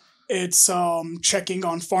appointments. It's checking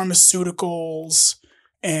on pharmaceuticals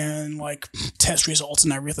and like test results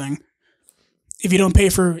and everything. If you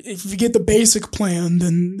get the basic plan,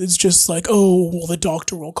 then it's just like, oh, well, the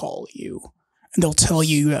doctor will call you and they'll tell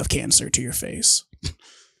you have cancer to your face.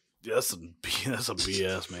 Yeah, that's a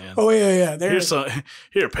BS, man. Oh yeah.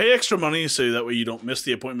 Here, pay extra money so that way you don't miss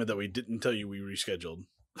the appointment that we didn't tell you we rescheduled.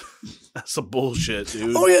 That's some bullshit,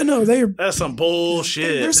 dude. Oh yeah, no, that's some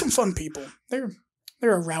bullshit. They're some fun people. They're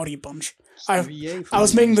a rowdy bunch. I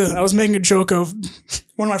was making a joke of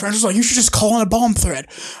one of my friends was like, you should just call on a bomb thread.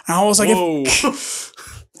 And I was like, whoa.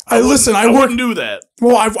 I wouldn't do that.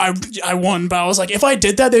 Well, I won, but I was like, if I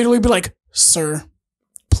did that, they'd really be like, sir,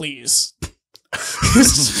 please.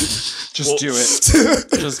 Just do it.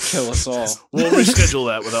 Just kill us all. We'll reschedule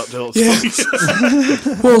that without telling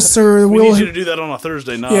us. Well, sir, we need you to do that on a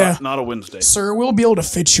Thursday, not a Wednesday. Sir, we'll be able to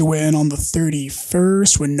fit you in on the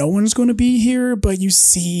 31st when no one's going to be here, but you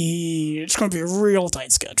see, it's going to be a real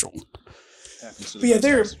tight schedule. But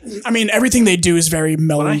yeah, everything they do is very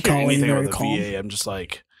melancholy, very calm. VA, I'm just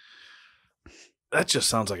like, that just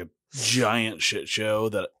sounds like a giant shit show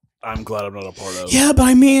that I'm glad I'm not a part of. Yeah, but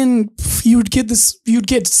I mean, you'd get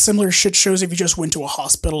similar shit shows if you just went to a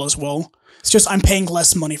hospital as well. It's just I'm paying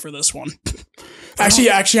less money for this one.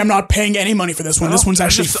 Actually, I'm not paying any money for this one. This one's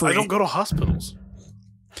actually free. I don't go to hospitals.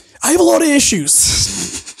 I have a lot of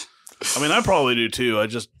issues. I mean, I probably do too. I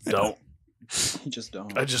just don't You just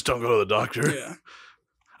don't. I just don't go to the doctor. Yeah.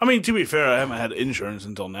 I mean, to be fair, I haven't had insurance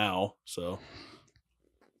until now, so.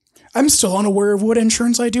 I'm still unaware of what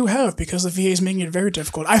insurance I do have because the VA is making it very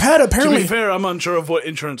difficult. I've had apparently. To be fair, I'm unsure of what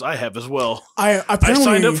insurance I have as well. I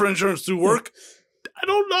signed up for insurance through work.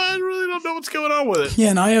 I really don't know what's going on with it. Yeah,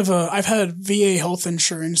 and I've had VA health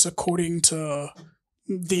insurance according to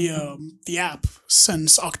the app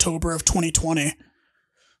since October of 2020.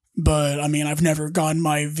 But I mean, I've never gotten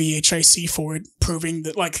my VHIC for it, proving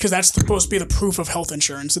that, like, because that's supposed to be the proof of health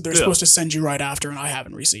insurance that they're supposed to send you right after, and I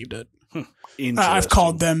haven't received it. I've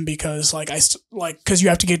called them because, like, because you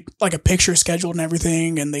have to get like a picture scheduled and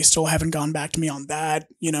everything, and they still haven't gone back to me on that.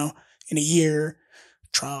 You know, in a year,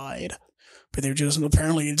 tried, but they're just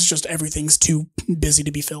apparently it's just everything's too busy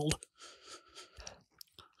to be filled.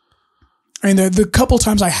 I mean, the couple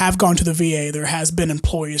times I have gone to the VA, there has been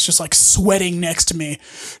employees just like sweating next to me.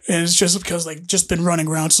 And it's just because like just been running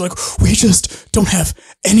around. It's like, we just don't have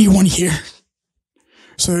anyone here.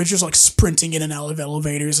 So they're just like sprinting in and out of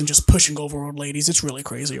elevators and just pushing over old ladies. It's really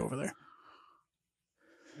crazy over there.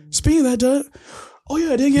 Speaking of that, oh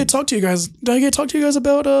yeah, I didn't get to talk to you guys. Did I get to talk to you guys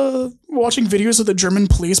about watching videos of the German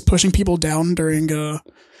police pushing people down during a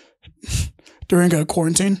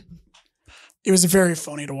quarantine? It was very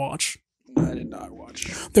funny to watch. I did not watch.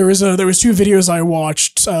 There was two videos I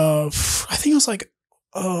watched. I think it was like,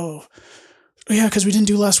 yeah, because we didn't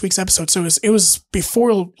do last week's episode, so it was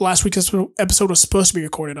before last week's episode was supposed to be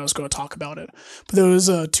recorded. I was going to talk about it, but there was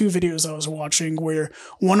two videos I was watching where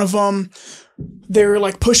one of them they were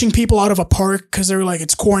like pushing people out of a park because they were like,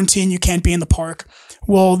 it's quarantine, you can't be in the park.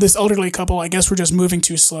 Well, this elderly couple, I guess, were just moving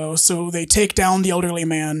too slow, so they take down the elderly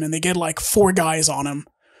man and they get like 4 guys on him.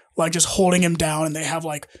 Like just holding him down, and they have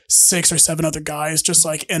like 6 or 7 other guys just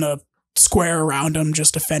like in a square around him,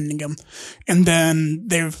 just defending him. And then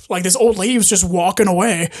they've like this old lady was just walking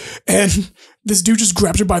away, and this dude just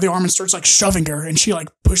grabs her by the arm and starts like shoving her, and she like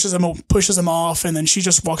pushes him off, and then she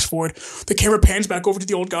just walks forward. The camera pans back over to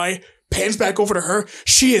the old guy, pans back over to her.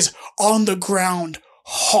 She is on the ground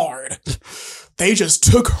hard. They just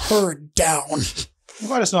took her down. I'm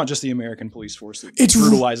glad it's not just the American police force that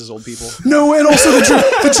brutalizes old people. No, and also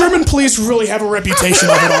the German police really have a reputation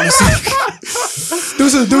of it, honestly.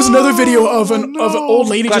 There was another video of an old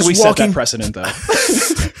lady glad just we walking. set that precedent, though.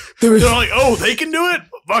 They're like, oh, they can do it?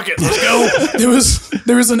 Fuck it, let's go.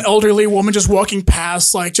 There was an elderly woman just walking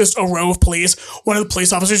past, like, just a row of police. One of the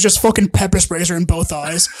police officers just fucking pepper sprays her in both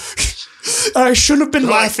eyes. I shouldn't have been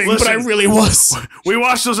laughing, but I really was. We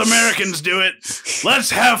watched those Americans do it.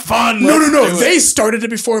 Let's have fun. No. They started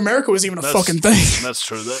it before America was even a fucking thing. That's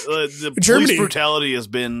true. The police brutality has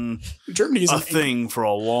been a thing for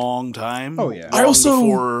a long time. Oh, yeah. I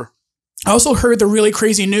also heard the really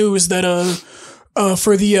crazy news that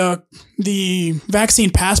for the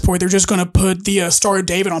vaccine passport, they're just going to put the Star of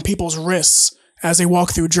David on people's wrists as they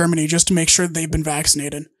walk through Germany just to make sure that they've been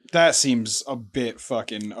vaccinated. That seems a bit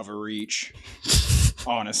fucking of a reach,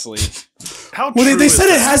 honestly. How true they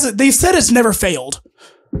said it hasn't. They said it's never failed.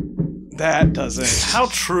 That doesn't. How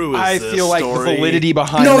true is I this feel like story? the validity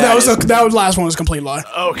behind that last one was a complete lie.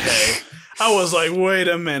 Okay. I was like, wait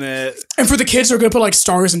a minute. And for the kids, they're going to put like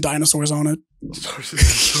stars and dinosaurs on it.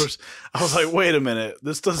 I was like, wait a minute.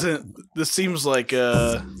 This seems like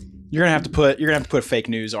You're gonna have to put fake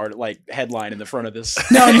news art like headline in the front of this.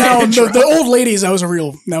 No, the old ladies,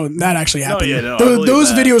 that actually happened.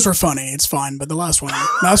 Those videos were funny. It's fine, but the last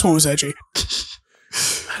one was edgy.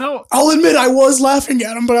 I'll admit I was laughing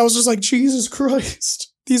at them, but I was just like, Jesus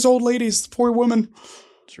Christ, these old ladies, poor women.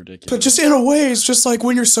 It's ridiculous. But just in a way, it's just like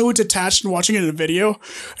when you're so detached and watching it in a video,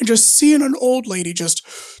 and just seeing an old lady just,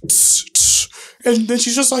 and then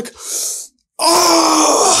she's just like.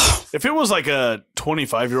 Oh! If it was like a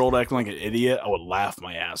 25-year-old acting like an idiot, I would laugh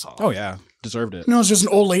my ass off. Oh yeah, deserved it. No, it's just an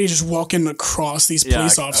old lady just walking across these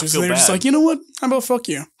police officers. And they're just like, you know what? How about fuck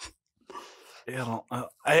you? Yeah,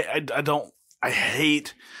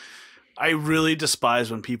 I really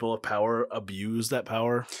despise when people of power abuse that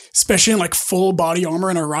power. Especially in like full body armor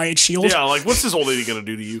and a riot shield. Yeah, like what's this old lady gonna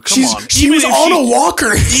do to you? Come on. She was on a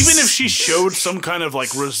walker. Even if she showed some kind of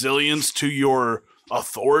like resilience to your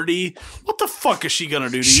authority, what the fuck is she gonna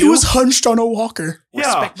do to you? She was hunched on a walker.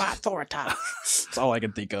 Respect my authority. That's all I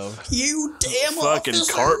can think of. You damn fucking officers.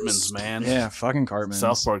 Cartmans, man. Yeah, fucking Cartmans.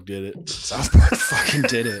 South Park did it. South Park fucking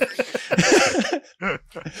did it.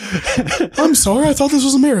 I'm sorry, I thought this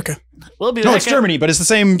was America. Well, no, it's Germany, but it's the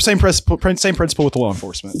same principle with the law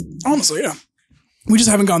enforcement. Honestly, yeah. We just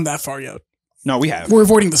haven't gone that far yet. No, we have. We're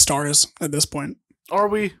avoiding the stars at this point. Are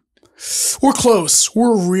we? We're close.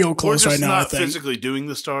 We're real close right now, I not think. physically doing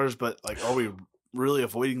the stars, but like, are we really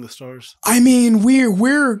avoiding the stars? I mean,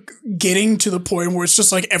 we're getting to the point where it's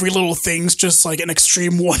just like every little thing's just like an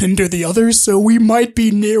extreme one into the other. So we might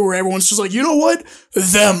be near where everyone's just like, you know what,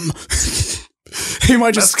 them. He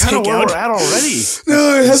might just That's kind of take where out. we're at already.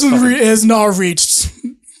 No, it has not reached,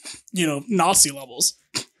 Nazi levels.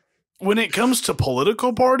 When it comes to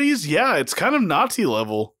political parties, yeah, it's kind of Nazi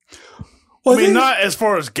level. Well, I mean, not as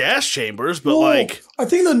far as gas chambers, but like, I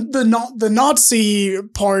think the Nazi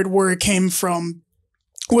part where it came from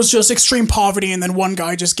was just extreme poverty, and then one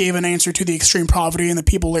guy just gave an answer to the extreme poverty and the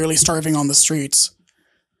people literally starving on the streets.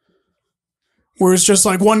 Where it's just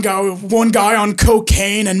like one guy on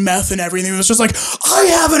cocaine and meth and everything was just like, I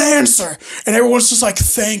have an answer, and everyone's just like,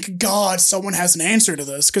 thank God someone has an answer to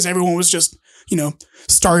this, because everyone was just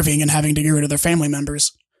starving and having to get rid of their family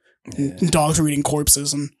members, and dogs were eating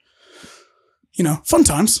corpses and. Fun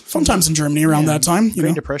times in Germany around that time.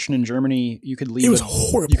 Great Depression in Germany, you could leave. It was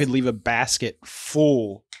horrible. You could leave a basket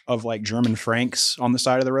full of like German francs on the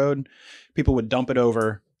side of the road. People would dump it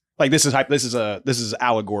over. Like this is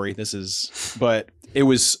allegory. But it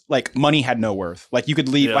was like money had no worth. Like you could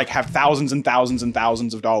leave have thousands and thousands and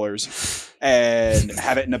thousands of dollars and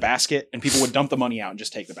have it in a basket, and people would dump the money out and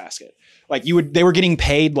just take the basket. Like they were getting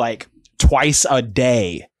paid like twice a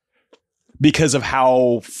day. Because of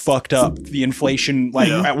how fucked up the inflation,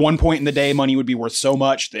 at one point in the day, money would be worth so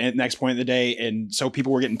much, the next point in the day, and so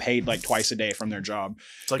people were getting paid like twice a day from their job.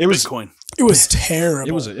 It's like Bitcoin. It was terrible.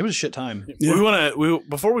 It was a shit time. Yeah.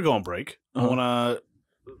 Before we go on break, I want to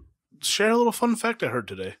share a little fun fact I heard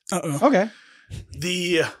today. Okay.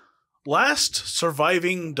 The last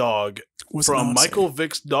surviving dog from Michael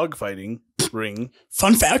Vick's dogfighting ring,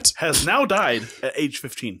 fun fact, has now died at age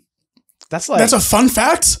 15. That's a fun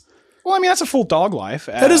fact. Well, I mean, that's a full dog life.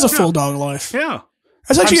 That is a full dog life. Yeah.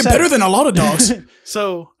 That's actually better than a lot of dogs.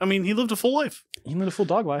 So, I mean, he lived a full life. He lived a full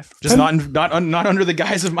dog life. Just not under the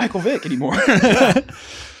guise of Michael Vick anymore.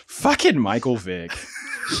 Fucking Michael Vick.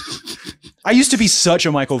 I used to be such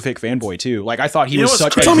a Michael Vick fanboy, too. Like, I thought he was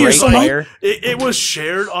such a great player. It was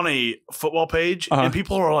shared on a football page, and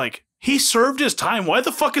people are like, he served his time. Why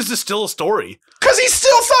the fuck is this still a story? Because he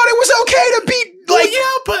still thought it was okay to beat, well,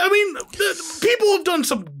 yeah, but I mean, people have done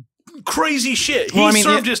some crazy shit. He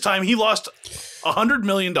served his time. He lost $100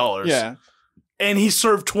 million. Yeah. And he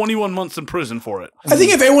served 21 months in prison for it. I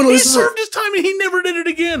think if anyone he served his time and he never did it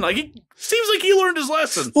again. Like, it seems like he learned his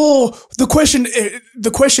lesson. Well, the question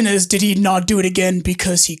is, did he not do it again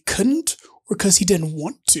because he couldn't or because he didn't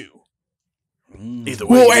want to? Either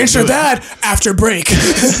way, we'll answer that after break.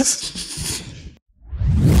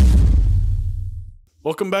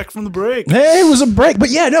 Welcome back from the break. Hey, it was a break. But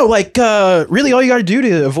yeah, no, like, really all you got to do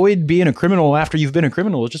to avoid being a criminal after you've been a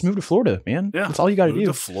criminal is just move to Florida, man. Yeah. That's all you got to do.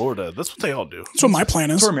 To Florida. That's what they all do. That's what my plan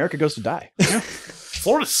is. That's where America goes to die.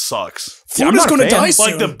 Florida sucks. Florida's going to die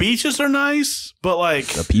soon. Like, the beaches are nice, but like...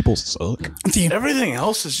 The people suck. Everything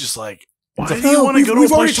else is just like... Why do you want to go to a place...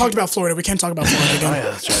 We've already talked about Florida. We can't talk about Florida again. Oh, yeah,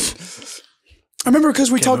 that's right. I remember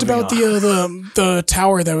because we talked about the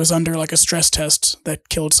tower that was under like a stress test that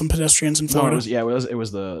killed some pedestrians in Florida. It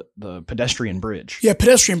was the pedestrian bridge. Yeah,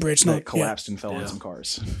 pedestrian bridge. That collapsed and fell on some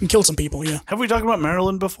cars. And killed some people, yeah. Have we talked about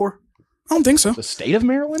Maryland before? I don't think so. The state of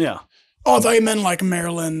Maryland? Yeah. Oh, I thought you meant like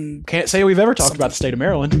Maryland. Can't say we've ever talked about the state of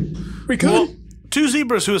Maryland. We could. Well, 2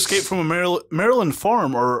 zebras who escaped from a Maryland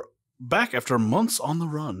farm are back after months on the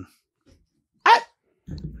run.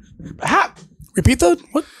 Repeat that?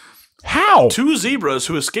 What? How? 2 zebras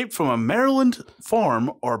who escaped from a Maryland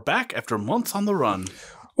farm are back after months on the run.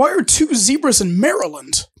 Why are 2 zebras in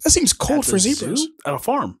Maryland? That seems cold for zebras. Zoo? At a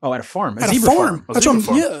farm. Oh, at a farm. At a farm. A zebra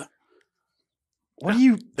farm. Yeah. What do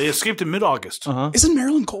you... They escaped in mid-August. Isn't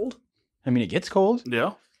Maryland cold? I mean, it gets cold.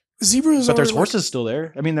 Yeah. Zebras But there's horses still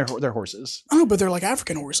there. I mean, they're horses. Oh, but they're like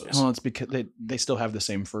African horses. Well, it's because they still have the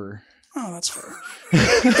same fur. Oh, that's fair.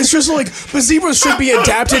 It's just like, but zebras should be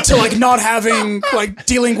adapted to like not having, like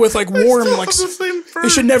dealing with like warm, like they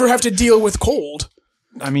should never have to deal with cold.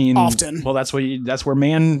 I mean, often. Well, that's where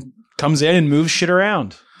man comes in and moves shit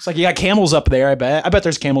around. It's like you got camels up there. I bet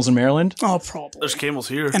there's camels in Maryland. Oh, probably. There's camels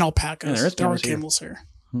here and alpacas. Yeah, there are camels here.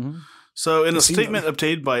 Mm-hmm. So, in a statement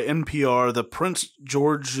obtained by NPR, the Prince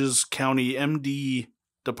George's County MD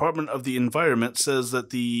Department of the Environment says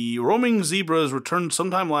that the roaming zebras returned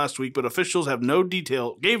sometime last week, but officials gave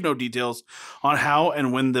no details on how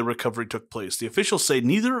and when the recovery took place. The officials say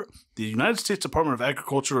neither the United States Department of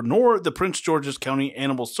Agriculture nor the Prince George's County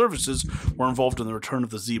Animal Services were involved in the return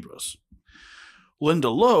of the zebras. Linda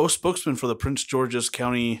Lowe, spokesman for the Prince George's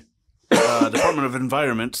County Department of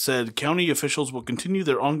Environment, said county officials will continue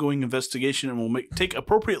their ongoing investigation and will take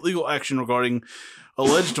appropriate legal action regarding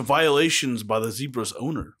alleged violations by the zebra's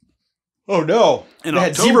owner. Oh no! In They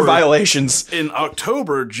had October- zebra violations. In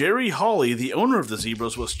October, Jerry Hawley, the owner of the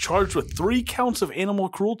zebras, was charged with 3 counts of animal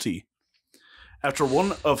cruelty after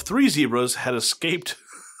one of 3 zebras had escaped.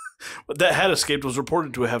 Was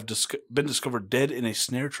reported to have been discovered dead in a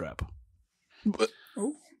snare trap.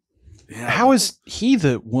 Yeah. How is he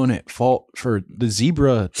the one at fault for the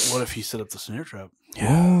zebra? What if he set up the snare trap?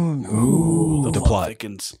 The plot.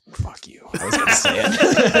 Thickens. Fuck you. I was gonna say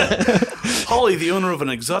it. Hawley, the owner of an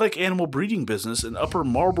exotic animal breeding business in Upper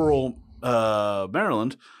Marlboro,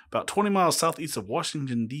 Maryland, about 20 miles southeast of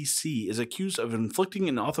Washington, D.C., is accused of inflicting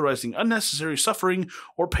and authorizing unnecessary suffering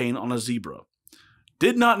or pain on a zebra.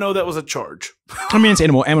 Did not know that was a charge. I mean, it's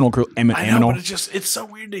animal. I know, but it's so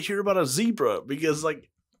weird to hear about a zebra because, like,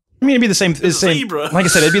 I mean, it'd be the same. It's same. zebra. Like I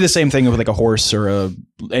said, it'd be the same thing with like a horse or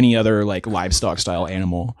any other like livestock style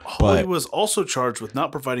animal. Hawley was also charged with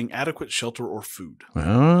not providing adequate shelter or food.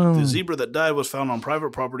 Oh. The zebra that died was found on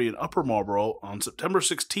private property in Upper Marlboro on September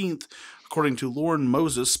 16th, according to Lauren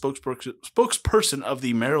Moses, spokesperson of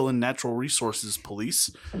the Maryland Natural Resources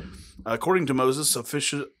Police. According to Moses,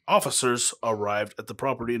 officers arrived at the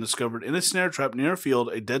property and discovered in a snare trap near a field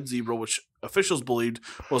a dead zebra, which officials believed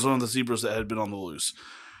was one of the zebras that had been on the loose.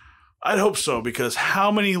 I'd hope so, because how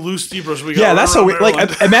many loose zebras we got? Yeah, that's so weird.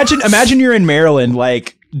 Like, imagine you're in Maryland,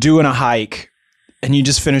 like doing a hike, and you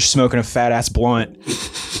just finished smoking a fat ass blunt.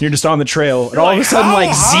 You're just on the trail, and all of a sudden,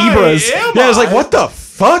 like zebras. Yeah, I was like, what the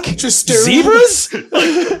fuck? Just zebras?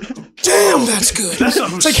 Damn, that's good. That's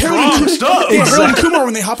some It's like strong Harold and, stuff. yeah, Harold and Kumar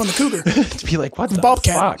when they hop on the cougar. To be like, what the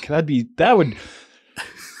Bobcat. fuck? That would.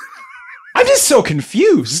 I'm just so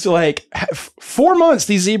confused. Like, 4 months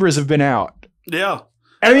these zebras have been out. Yeah.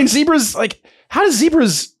 I mean, zebras, like, how does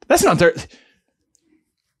zebras, that's not their,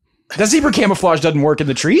 that zebra camouflage doesn't work in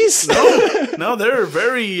the trees? No, they're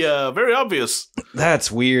very, very obvious.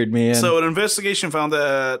 That's weird, man. So an investigation found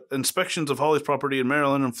that inspections of Hawley's property in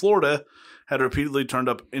Maryland and Florida had repeatedly turned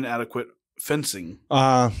up inadequate fencing.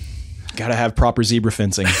 Gotta have proper zebra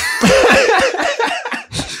fencing.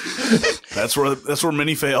 That's where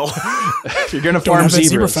many fail. If you're gonna Don't farm have that zebras,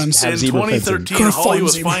 zebra fence. have In zebra fencing. 2013, Gonna Hawley farm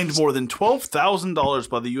was zebras. fined more than $12,000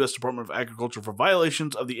 by the U.S. Department of Agriculture for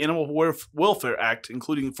violations of the Animal Welfare Act,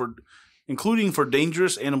 including for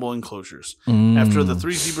dangerous animal enclosures. After the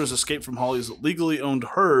 3 zebras escaped from Hawley's legally owned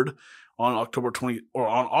herd on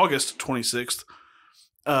August 26th,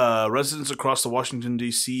 residents across the Washington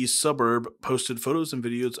D.C. suburb posted photos and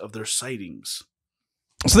videos of their sightings.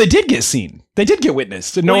 So they did get seen. They did get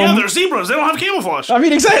witnessed. And no Well, yeah, one, they're zebras. They don't have camouflage. I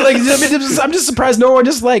mean, exactly. Like, I'm just surprised no one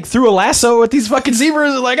just like threw a lasso at these fucking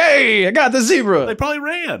zebras. And like, hey, I got the zebra. They probably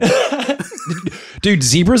ran. Dude,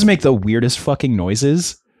 zebras make the weirdest fucking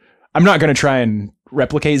noises. I'm not gonna try and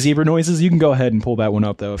replicate zebra noises. You can go ahead and pull that one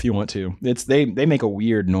up though if you want to. They make a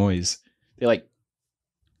weird noise. They like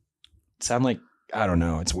sound like, I don't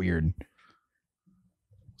know. It's weird.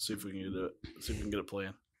 See if we can do it. See if we can get it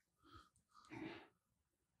playing.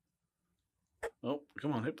 Oh,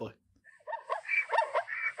 come on, hit play.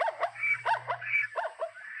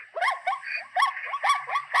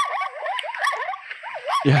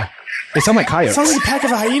 Yeah, they sound like coyotes. Sounds like a pack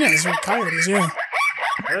of hyenas or coyotes, yeah.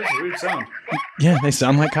 That's a weird sound. Yeah, they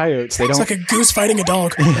sound like coyotes. They It's don't. like a goose fighting a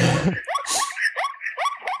dog.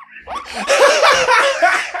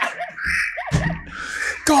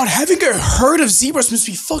 God, having a herd of zebras must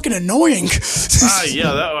be fucking annoying.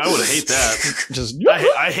 Yeah, I would hate that. just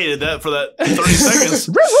I hated that for that 30 seconds.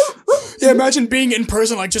 Yeah, imagine being in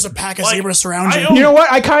person, like just a pack of Like, zebras surround you. I own- You know what?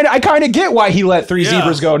 I kind of get why he let 3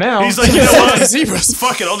 zebras go now. He's like, you know what? Zebras.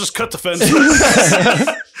 Fuck it, I'll just cut the fence.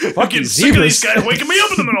 Fucking sick of zebras. these guys waking me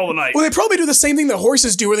up in the middle of the night. Well, they probably do the same thing that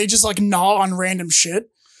horses do, where they just like gnaw on random shit.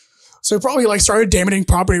 So they probably like started damaging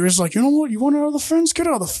property. It was like, you know what? You want out of the fence? Get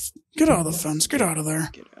out of the fence. Get out of there.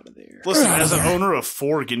 Listen, Get out as of an there. owner of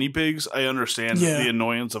 4 guinea pigs, I understand Yeah. the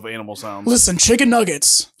annoyance of animal sounds. Listen, chicken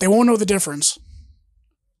nuggets. They won't know the difference.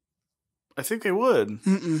 I think they would.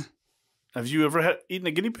 Mm-mm. Have you ever eaten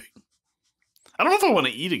a guinea pig? I don't know if I want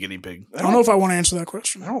to eat a guinea pig. I don't know if I want to answer that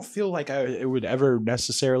question. I don't feel like it would ever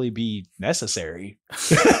necessarily be necessary,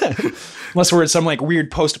 unless we're in some like weird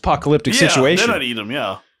post-apocalyptic situation. Then I'd eat them,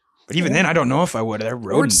 yeah. But even then, I don't know if I would. They're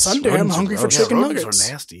rodents. Sunday, I'm Rodents are hungry for gross. chicken Rodents nuggets.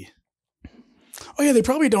 are nasty. Oh yeah, they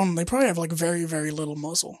probably don't. They probably have like very, very little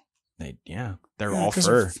muscle. They're Yeah, all 'cause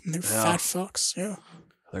fur. They're fat fucks. Yeah,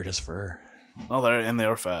 They're just fur. Oh, they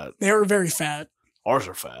are fat. they are very fat. Ours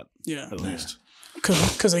are fat, Yeah, at least.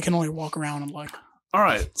 because they can only walk around in like. All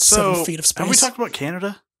right, 7 so feet of have we space. talked about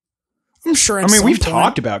Canada? I'm sure. I mean, we've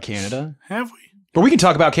talked about Canada, Have we? but we can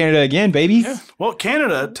talk about Canada again, baby. Yeah. Well,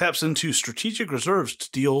 Canada taps into strategic reserves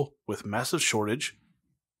to deal with massive shortage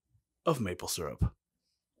of maple syrup.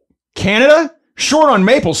 Canada? Short on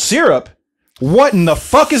maple syrup? What in the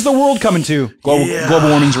fuck is the world coming to? Global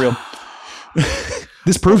warming's real.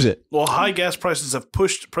 This proves it. Well, high gas prices have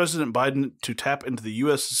pushed President Biden to tap into the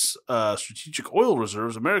U.S. Strategic oil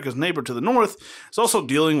reserves. America's neighbor to the north is also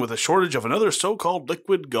dealing with a shortage of another so-called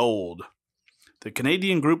liquid gold. The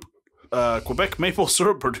Canadian group Quebec maple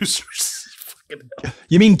syrup producers.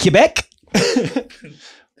 You mean Quebec?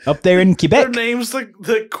 Up there in Quebec. Their name's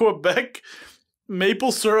the Quebec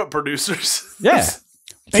maple syrup producers. Yeah.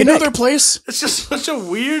 They know their place. It's just such a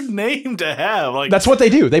weird name to have. Like That's what they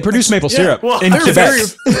do. They produce maple syrup well, in They're Quebec.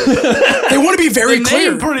 they want to be very the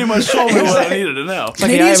clear. name pretty much told me what I needed to know. Like the eye of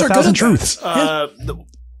Canadians a are good thousand at that. truths.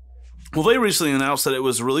 Well, they recently announced that it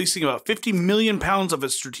was releasing about 50 million pounds of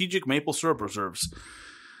its strategic maple syrup reserves.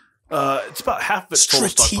 It's about half of its total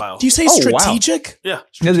stockpile. Do you say Oh, wow. strategic? Yeah.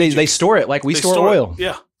 They store it like we store oil.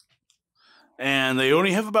 Yeah. And they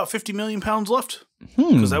only have about 50 million pounds left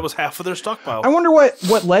because that was half of their stockpile. I wonder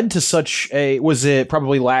what led to such a. Was it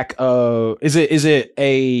probably lack of? Does it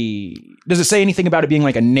say anything about it being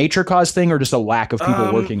like a nature caused thing or just a lack of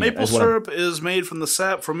people working? Maple syrup is made from the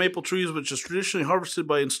sap from maple trees, which is traditionally harvested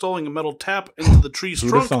by installing a metal tap into the tree's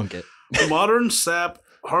trunk. Modern sap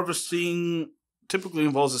harvesting typically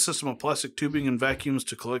involves a system of plastic tubing and vacuums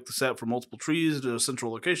to collect the sap from multiple trees to a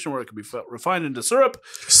central location where it can be refined into syrup.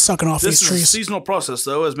 Sucking off This these is a trees. seasonal process,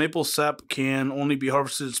 though, as maple sap can only be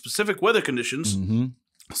harvested in specific weather conditions. Mm-hmm.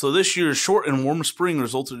 So this year's short and warm spring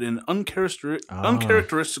resulted in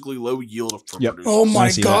uncharacteristically low yield of fruit producers. Oh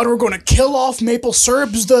my God, we're going to kill off maple syrup,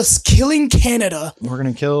 thus killing Canada. We're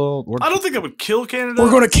gonna kill. I don't think it would kill Canada.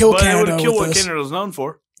 We're gonna kill but Canada It would kill with what this. Canada's known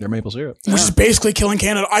for. their maple syrup. Which is basically killing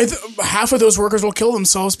Canada. Half of those workers will kill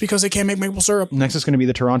themselves because they can't make maple syrup. Next is going to be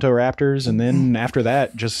the Toronto Raptors, and then after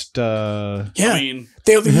that, just Yeah, I mean,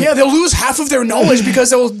 they'll lose half of their knowledge because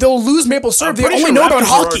they'll lose maple syrup. They only know about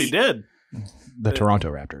hockey. Dead. the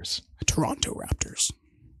Toronto Raptors. Toronto Raptors.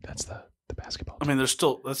 That's the basketball. I mean, that's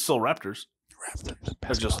still Raptors. The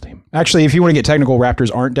basketball team. Actually, if you want to get technical,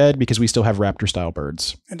 Raptors aren't dead because we still have Raptor-style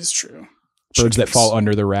birds. That is true. Birds that Chickens. fall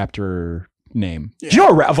under the Raptor name. Yeah. Do you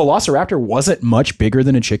know a Velociraptor wasn't much bigger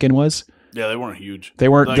than a chicken was? Yeah, they weren't huge. They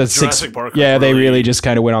weren't Like the Jurassic 6. Park Yeah, was they really- really just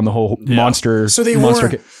kind of went on the whole monster. So they monster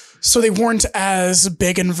weren't. So they weren't as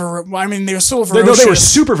big and I mean, they were still ferocious. No, they were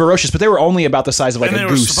super ferocious, but they were only about the size of like And a they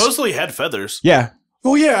were goose. supposedly had feathers. Yeah,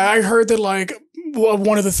 Well, yeah, I heard that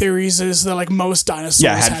one of the theories is that most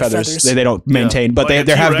dinosaurs had feathers. They don't maintain, but Like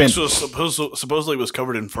there a have been. T-Rex was supposedly was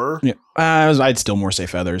covered in fur. Yeah, I'd still more say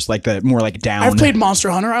feathers, like the more like down. I've played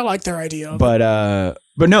Monster Hunter. I like their idea. Of it.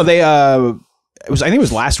 but no, they it was, I think it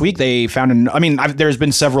was last week they found there's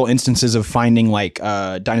been several instances of finding like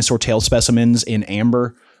dinosaur tail specimens in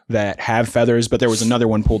amber that have feathers, but there was another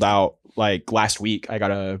one pulled out like last week. I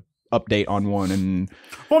got a update on one, and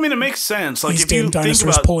Well, I mean, it makes sense. Like These if you damn think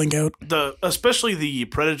dinosaurs about pulling out. especially the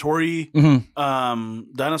predatory Mm-hmm.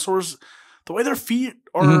 dinosaurs, the way their feet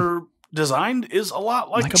are designed is a lot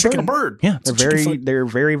like a chicken. bird. yeah, they're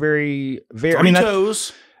very, I mean,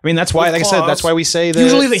 toes. that's why, with like I said, that's claws. why we say that.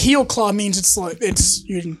 Usually the heel claw means it's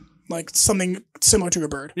like something similar to a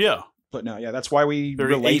bird. Yeah. But no, yeah, that's why we Very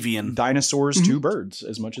relate avian. dinosaurs to birds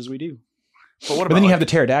as much as we do. But what But about then you have the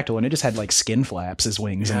pterodactyl, and it just had like skin flaps as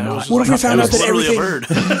wings. Yeah, and it not, was What if we found it out was that literally a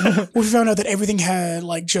everything? bird. What if we found out that everything had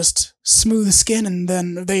just smooth skin, and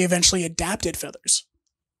then they eventually adapted feathers?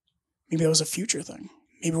 Maybe that was a future thing.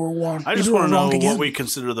 Maybe we're wrong. I just Maybe we're want to know wrong again. what we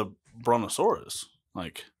consider the brontosaurus.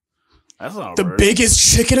 Like, that's not a The bird. biggest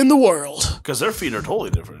chicken in the world. Because their feet are totally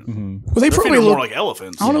different. Well, they Their feet probably are more look. like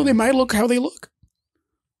elephants. I don't know. They might look how they look.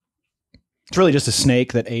 It's really just a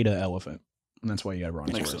snake that ate an elephant, and that's why you got a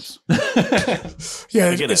brontosaurus. Makes sense.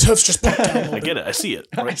 Yeah, get its it. hoofs just popped out. a little I bit. get it. I see it.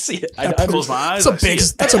 I see it. I close my eyes. That's a big. I see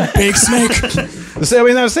it. That's a big snake. I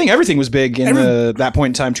mean, that was the thing. Everything was big in that point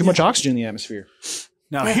in time. Too much oxygen in the atmosphere.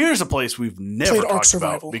 Now, here's a place we've never Played Ark talked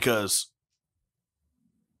Survival. about because.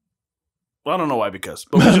 Well, I don't know why because.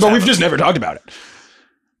 But we've haven't. just never talked about it.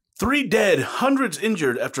 3 dead, hundreds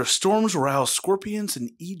injured after storms roused scorpions in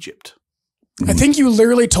Egypt. I think you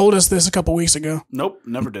literally told us this a couple weeks ago. Nope,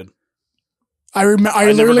 never did. I never talked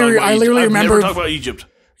about literally Egypt. I've remember. never talked about Egypt.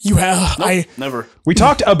 You have. Nope, never. We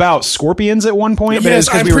talked about scorpions at one point, but Yes, it's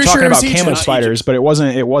because I'm we were pretty talking sure it was about Egypt. camel Not spiders, but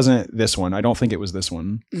it wasn't this one. I don't think it was this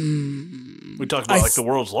one. We talked about the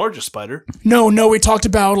world's largest spider. No, we talked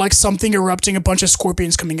about something erupting, a bunch of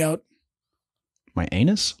scorpions coming out. My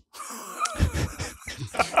anus?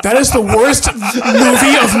 That is the worst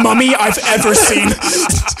movie of Mummy I've ever seen.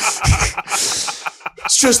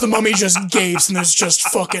 It's just the Mummy just gapes and there's just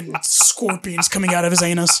fucking scorpions coming out of his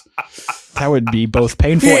anus. That would be both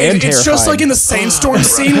painful and terrifying. It's just like in the sandstorm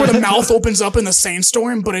scene where the mouth opens up in the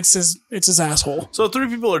sandstorm, but it's his asshole. So 3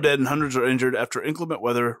 people are dead and hundreds are injured after inclement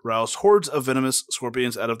weather roused hordes of venomous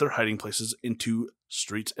scorpions out of their hiding places into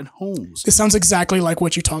streets and homes. This sounds exactly like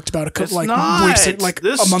what you talked about a It's couple not. weeks,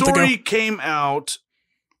 This a month story ago. came out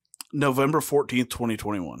November 14th,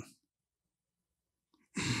 2021.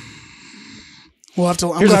 We'll have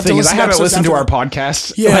to. Here's the thing: is I haven't listened to our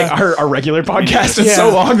podcast. podcast, Yeah. like our regular podcast, in Yeah. so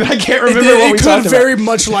long that I can't remember what we It talked could about. very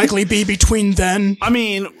much likely be between then. I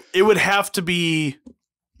mean, it would have to be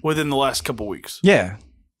within the last couple weeks. Yeah,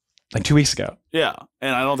 like 2 weeks ago. Yeah,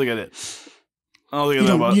 and I don't think I did. I don't think I You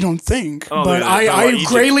know about. don't think, I don't but think I know about I Egypt.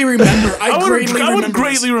 greatly remember. I would remember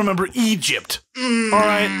greatly this. remember Egypt. All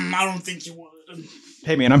right. I don't think you would.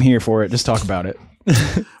 Hey man, I'm here for it. Just talk about it.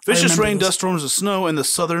 Vicious remember rain, this. dust storms, and snow in the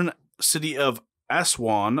southern city of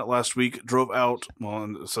Aswan last week drove out.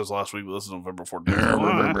 Well, it says last week, but this is November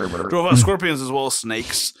 14th. Drove out scorpions as well as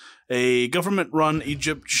snakes. A government-run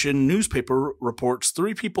Egyptian newspaper reports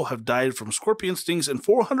 3 people have died from scorpion stings and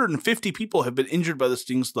 450 people have been injured by the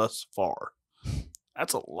stings thus far.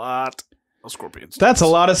 That's a lot of scorpions. That's a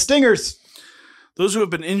lot of stingers. Those who have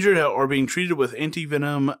been injured are being treated with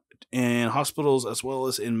anti-venom in hospitals as well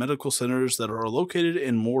as in medical centers that are located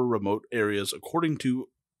in more remote areas, according to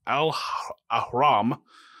Al-Ahram.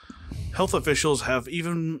 Health officials have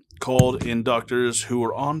even called in doctors who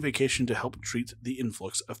are on vacation to help treat the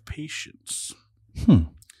influx of patients. And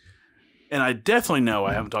I definitely know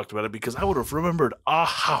I haven't talked about it because I would have remembered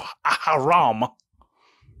Ahram.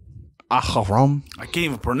 Ahram. I can't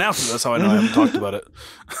even pronounce it. That's how I know I haven't talked about it.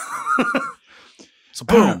 So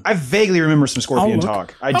boom. I vaguely remember some scorpion look.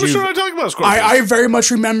 talk. I'm sure I talked about scorpions. I very much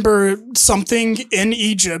remember something in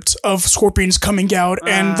Egypt of scorpions coming out,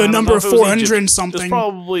 and the I don't number know of if it was 400 Egypt. and It's something.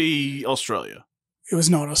 probably Australia. It was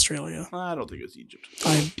not Australia. I don't think it's Egypt.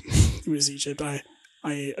 It was Egypt.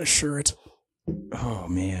 I assure it. Oh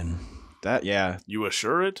man, that yeah. You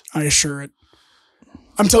assure it? I assure it.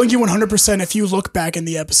 I'm telling you 100%. If you look back in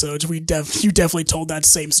the episodes, you definitely told that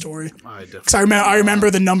same story. I definitely. Because I remember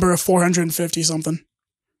the number of 450 something.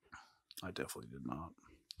 I definitely did not.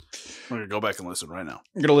 I'm gonna go back and listen right now.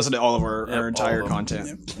 I'm gonna listen to all of our Yep, entire all of them.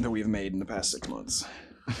 content that we've made in the past 6 months.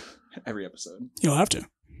 Every episode. You'll have to.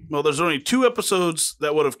 Well, there's only 2 episodes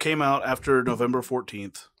that would have came out after November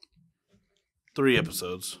 14th. 3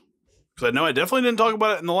 episodes. Because I know I definitely didn't talk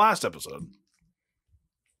about it in the last episode.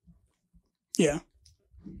 Yeah.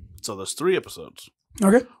 So there's 3 episodes.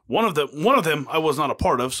 Okay. One of them I was not a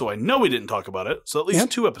part of, so I know we didn't talk about it. So at least Yep.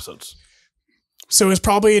 2 episodes. So it's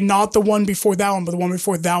probably not the one before that one, but the one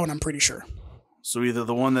before that one, I'm pretty sure. So either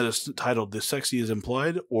the one that is titled "The Sexy Is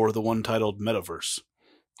Implied" or the one titled "Metaverse."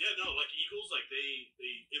 Yeah, no, like Eagles, like they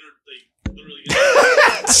literally.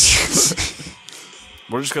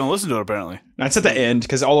 We're just gonna listen to it apparently. That's at the end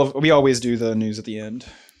because we always do the news at the end.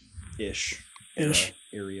 Ish.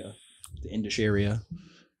 Area. The Indish area.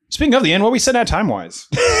 Speaking of the end, what we said at time wise.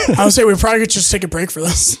 I would say we probably could just take a break for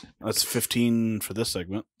this. That's 15 for this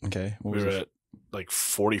segment. Okay. What We was were it? at like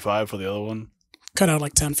 45 for the other one. Cut out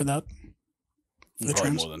like 10 for that. The Probably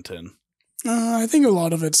trims. more than 10. I think a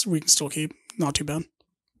lot of it's we can still keep. Not too bad.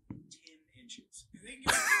 10 inches. I think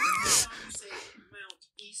you say Mount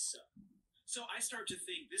Isa. So I start to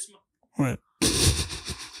think this. What?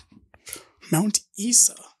 Mount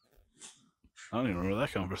Isa. I don't even remember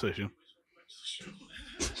that conversation.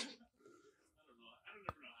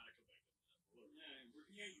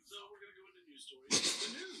 So we're gonna go into news stories.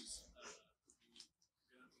 The news.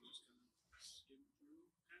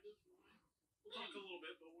 We'll talk a little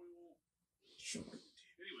bit, but we won't.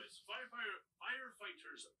 Anyways,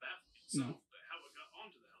 firefighters baffled themselves at how it got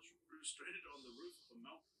onto the house roof, stranded on the roof of a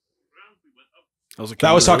mountain. Ground we went up.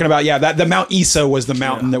 That was talking about that the Mount Isa was the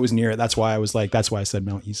mountain that was near it. That's why I said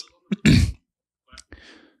Mount Isa. Came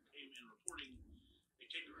in reporting a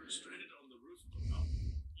kangaroo stranded on the roof of a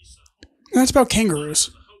mountain. Isa home. That's about kangaroos.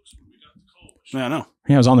 The hoax when we got the call. Yeah, I know.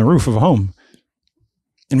 Yeah, it was on the roof of a home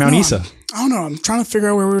in Mount Isa. I don't know. I'm trying to figure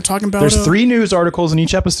out where we were talking about. There's 3 news articles in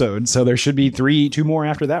each episode, so there should be 2 more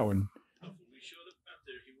after that one. When we showed up out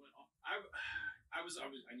there, he went off.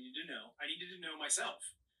 I needed to know myself.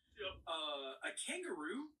 A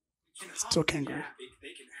kangaroo can hop. Still kangaroo. Yeah, they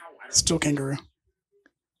can how I don't Still kangaroo.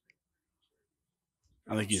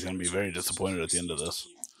 I think he's going to be very disappointed at the end of this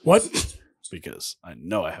What? because I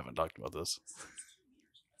know I haven't talked about this.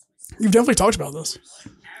 You've definitely talked about this.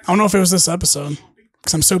 I don't know if it was this episode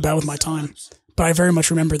because I'm so bad with my time, but I very much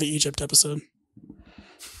remember the Egypt episode.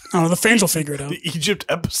 I don't know. The fans will figure it out. The Egypt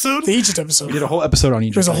episode? The Egypt episode. We did a whole episode on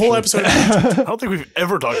Egypt. There's a whole actually. episode. I don't think we've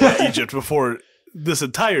ever talked about Egypt before this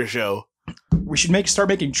entire show. We should start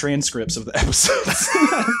making transcripts of the episodes.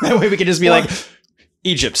 That way we can just be like,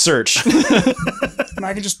 Egypt search. And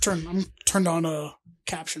I can just I'm turned on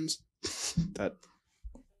captions. That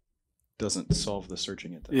doesn't solve the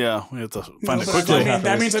searching it. Yeah, we have to find it but quickly.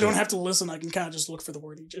 that means I don't have to listen. I can kind of just look for the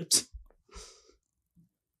word Egypt.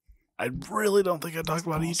 I really don't think I talked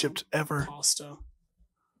about Egypt ever. Pasta.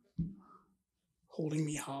 Holding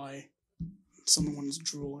me high. Someone's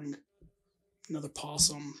drooling. Another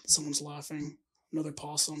possum. Someone's laughing. Another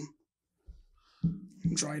possum.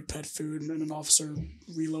 Dried pet food and an officer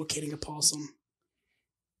relocating a possum.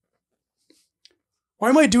 Why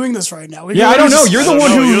am I doing this right now? Yeah, I don't know. You're the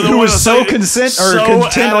one who was so content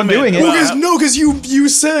on doing it. Because you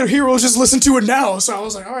said heroes just listen to it now. So I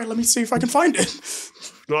was like, all right, let me see if I can find it.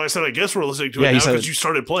 No, I said I guess we're listening to it now because you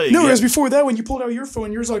started playing. No, it was before that when you pulled out your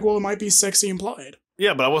phone. Yours like, well, it might be sexy implied.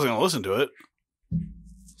 Yeah, but I wasn't gonna listen to it.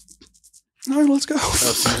 All right, let's go. That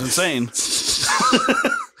seems insane.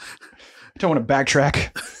 I don't want to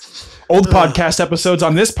backtrack. Old podcast episodes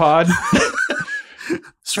on this pod.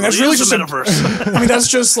 And that's really just I mean, that's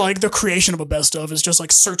just like the creation of a best of. Is just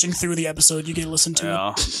like searching through the episode you get to listen to.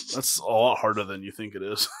 Yeah, that's a lot harder than you think it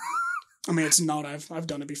is. I mean, it's not. I've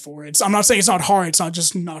done it before. I'm not saying it's not hard. It's not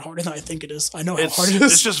just not harder than I think it is. I know how hard it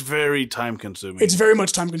is. It's just very time consuming. It's very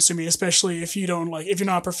much time consuming, especially if you don't if you're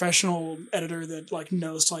not a professional editor that like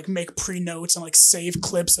knows to like make pre-notes and like save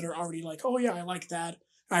clips that are already like, oh yeah, I like that.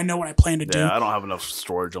 I know what I plan to do. Yeah, I don't have enough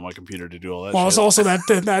storage on my computer to do all that. Well, shit. it's also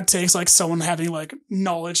that takes like someone having like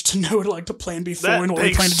knowledge to know like to plan before and what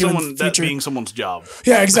we plan to do in the future. That being someone's job.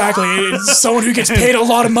 Yeah, exactly. It's someone who gets paid a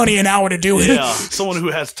lot of money an hour to do it. Yeah, someone who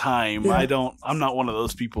has time. Yeah. I'm not one of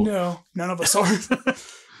those people. No, none of us are.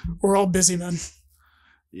 We're all busy men.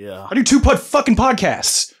 Yeah, I do 2 fucking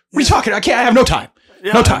podcasts. What are you talking? I have no time.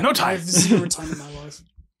 Yeah, no time. No time. I have 0 time in my life.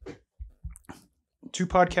 2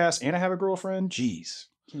 podcasts and I have a girlfriend. Jeez.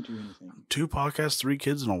 Can't do anything. 2 podcasts, 3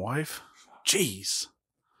 kids, and a wife. Jeez,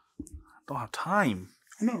 don't have time.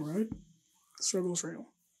 I know, right? The struggle is real.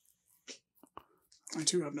 I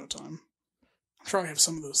too have no time. I'm sure I have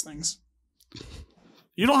some of those things.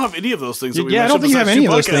 You don't have any of those things. Yeah, I don't think you have any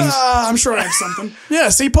of those things. I'm sure I have something. Yeah,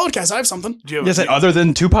 see, podcasts. I have something. Yes, other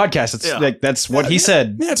than 2 podcasts. It's like that's what he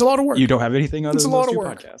said. Yeah, it's a lot of work. You don't have anything other than those 2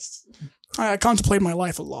 podcasts. I contemplate my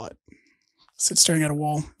life a lot. Sit staring at a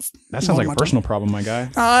wall. That sounds like a personal problem, my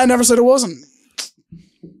guy. I never said it wasn't.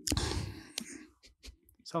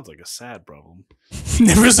 Sounds like a sad problem.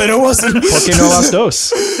 Never said it wasn't. Porque no las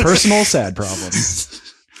dos. Personal sad problem.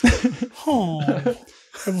 Oh.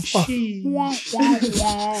 Can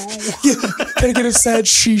I get a sad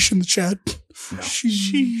sheesh in the chat? No.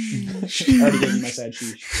 Sheesh. I already gave you my sad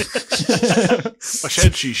sheesh. A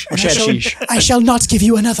shed sheesh. A shed sheesh. I shall not give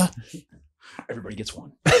you another. Everybody gets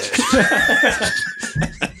one.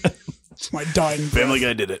 My dying Family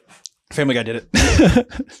Guy did it. Family Guy did it.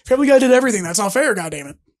 Family Guy did everything. That's not fair,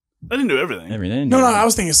 goddammit. I didn't do everything. No, I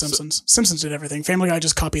was thinking Simpsons. Simpsons did everything. Family Guy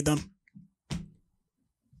just copied them.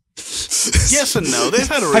 Yes and no. They've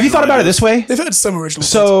had original. Have you thought about it this way? They've had some original.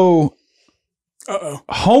 So,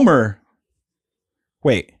 Homer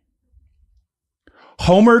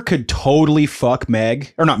could totally fuck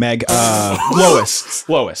Meg. Or not Meg.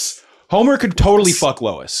 Lois. Homer could totally fuck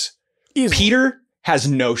Lois. Easily. Peter has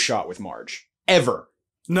no shot with Marge. Ever.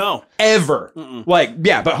 No. Ever. Like,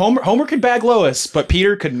 yeah, but Homer could bag Lois, but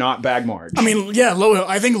Peter could not bag Marge. I mean, yeah,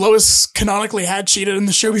 I think Lois canonically had cheated in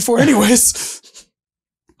the show before anyways.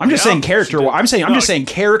 I'm just saying character-wise. I'm just saying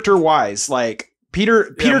character-wise. Like,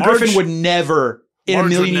 Peter Griffin would never in a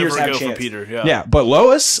million years have a chance. Peter, yeah, but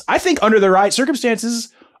Lois, I think under the right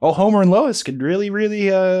circumstances, Homer and Lois could really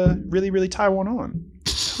tie one on.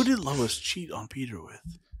 Who did Lois cheat on Peter with?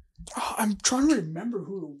 Oh, I'm trying to remember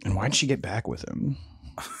who. And why'd she get back with him?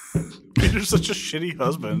 Peter's such a shitty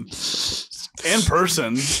husband and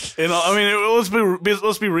person. And I mean,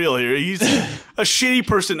 let's be real here. He's a shitty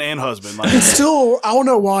person and husband. Like, still, I don't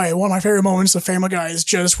know why. One of my favorite moments of Family Guy is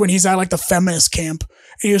just when he's at like the feminist camp.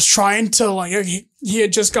 And he was trying to like he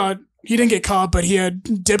didn't get caught, but he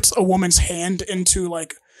had dipped a woman's hand into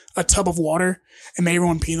like a tub of water and made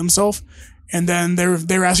everyone pee themselves. And then they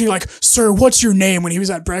were asking like, "Sir, what's your name?" When he was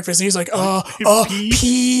at breakfast, and he's like,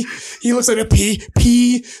 pee. He looks at a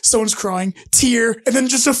pee. Someone's crying, tear, and then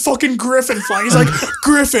just a fucking griffin flying. He's like,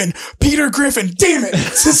 Griffin, Peter Griffin, damn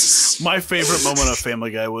it! My favorite moment of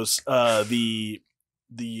Family Guy was the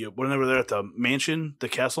whenever they're at the mansion, the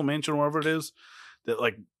castle mansion, wherever it is, that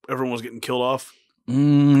like everyone was getting killed off.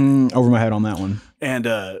 Over my head on that one. And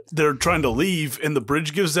they're trying to leave, and the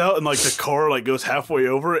bridge gives out, and like the car like goes halfway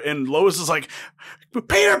over, and Lois is like,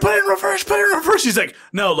 "Peter, put it in reverse, put it in reverse." He's like,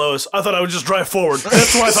 "No, Lois, I thought I would just drive forward.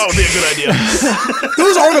 That's what I thought would be a good idea."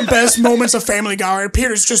 Those are the best moments of Family Guy. Where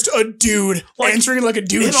Peter's just a dude answering like a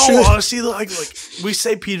dude. In all honesty, like we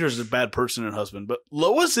say Peter's a bad person and husband, but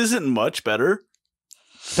Lois isn't much better.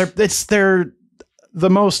 They're the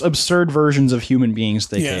most absurd versions of human beings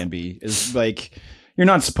they can be. Is like you're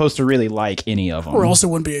not supposed to really like any of them. Or else it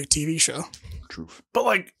wouldn't be a TV show. Truth. But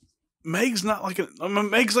like Meg's not like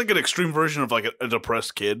Meg's like an extreme version of like a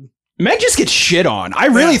depressed kid. Meg just gets shit on. I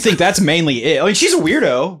really think that's mainly it. I mean, she's a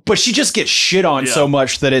weirdo, but she just gets shit on so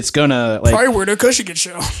much that it's gonna like probably weirdo because she gets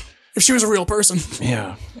shit on. If she was a real person.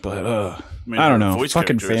 Yeah, but I don't know.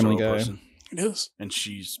 Fucking Family Guy. It is. And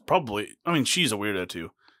she's probably. I mean, she's a weirdo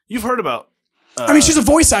too. You've heard about. I mean, she's a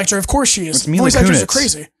voice actor. Of course she is. Voice actors are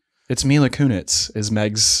crazy. It's Mila Kunis. Is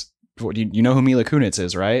Meg's? What, you know who Mila Kunis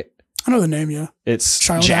is, right? I know the name. Yeah. It's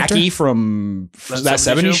Child Jackie actor? from that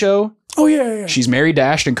 70s show. Oh yeah. She's married to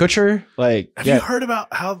Ashton Kutcher. Like, have you heard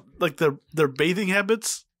about how like their bathing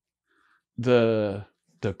habits? The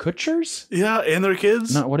Kutchers? Yeah, and their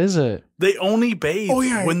kids. No, what is it? They only bathe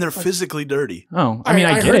when they're physically dirty. Oh, I mean,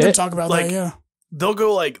 I get heard them it. talk about Like, that. Yeah.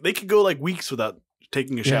 They could go like weeks without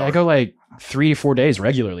taking a shower. Yeah, I go like 3 to 4 days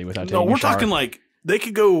regularly without taking a shower. No, we're talking like they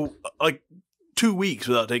could go like 2 weeks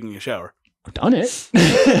without taking a shower. I've done it.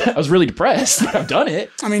 I was really depressed, but I've done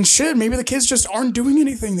it. I mean, shit. Maybe the kids just aren't doing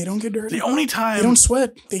anything. They don't get dirty. The only time they don't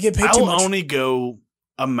sweat, they get paid too much. I'll only go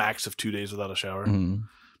a max of 2 days without a shower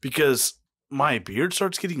because my beard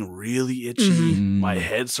starts getting really itchy. My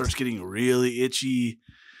head starts getting really itchy,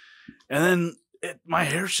 and then my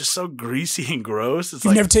hair's just so greasy and gross. It's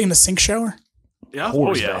You've never taken a sink shower? Yeah.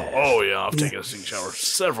 Oh yeah. I've taken a sink shower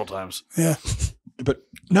several times. Yeah. But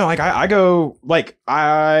no, like I go like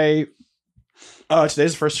today's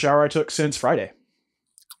the first shower I took since Friday.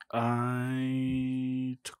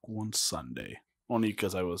 I took one Sunday only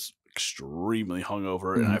because I was extremely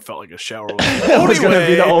hungover and I felt like a shower was going to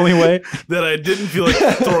be the only way that I didn't feel like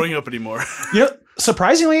throwing up anymore. You know,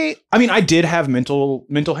 surprisingly, I mean, I did have mental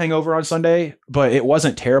hangover on Sunday, but it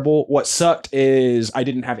wasn't terrible. What sucked is I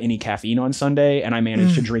didn't have any caffeine on Sunday, and I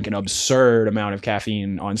managed to drink an absurd amount of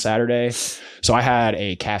caffeine on Saturday. So I had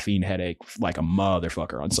a caffeine headache like a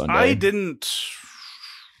motherfucker on Sunday. I didn't.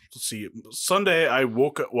 Let's see. Sunday, I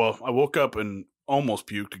woke up and almost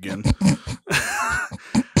puked again.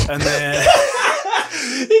 And then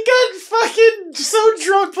he got fucking so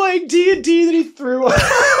drunk playing D&D that he threw up.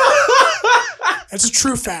 That's a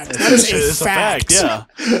true fact. That is a fact. Yeah,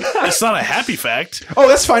 it's not a happy fact. Oh,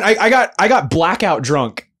 that's fine. I got blackout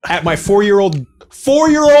drunk at my 4-year-old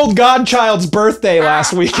godchild's birthday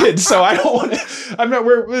last weekend. So I don't want to. I'm not.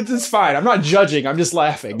 It's fine. I'm not judging. I'm just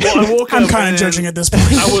laughing. Well, I woke up I'm kind of judging at this point.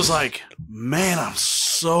 I was like, man, I'm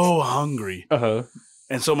so hungry.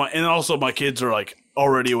 And so also my kids are like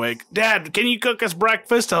already awake. Dad, can you cook us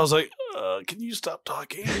breakfast? I was like, can you stop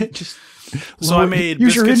talking? So I made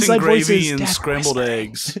biscuits and gravy and scrambled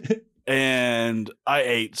eggs. And I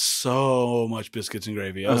ate so much biscuits and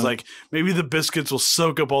gravy. I was like, maybe the biscuits will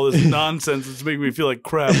soak up all this nonsense that's making me feel like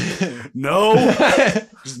crap. No.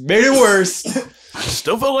 Just made it worse. I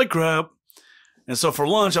still felt like crap. And so for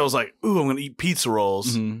lunch, I was like, ooh, I'm going to eat pizza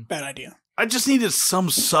rolls. Bad idea. I just needed some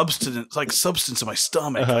substance in my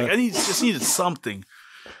stomach. Like just needed something.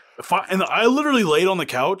 And I literally laid on the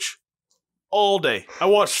couch all day.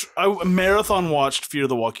 I marathon watched Fear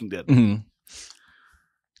the Walking Dead.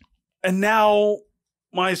 And now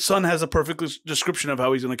my son has a perfect description of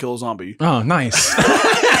how he's going to kill a zombie. Oh, nice.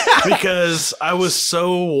 Because I was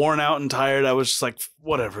so worn out and tired. I was just like,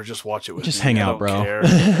 whatever, just watch it with me. Just hang out, bro.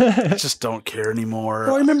 I just don't care anymore.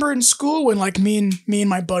 Well, I remember in school when like me and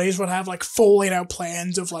my buddies would have like full laid out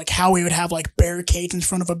plans of like how we would have like barricades in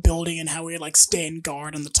front of a building and how we would like stand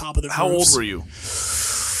guard on the top of the How roofs. old were you?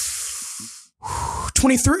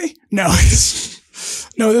 23? No.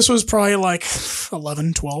 No, this was probably like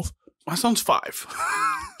 11, 12. My son's 5.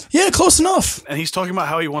 Yeah, close enough. And he's talking about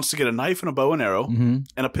how he wants to get a knife and a bow and arrow and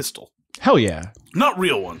a pistol. Hell yeah. Not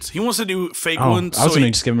real ones. He wants to do fake ones. I was going to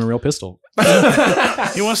just give him a real pistol.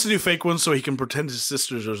 He wants to do fake ones so he can pretend his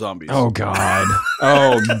sisters are zombies. Oh, God.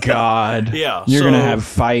 Oh, God. Yeah. You're going to have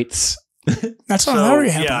fights. That already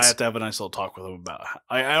happens. Yeah, I have to have a nice little talk with him about it.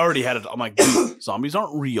 I already had it. I'm like, dude, zombies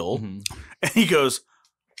aren't real. And he goes,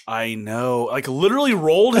 I know. Like, literally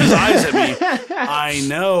rolled his eyes at me. I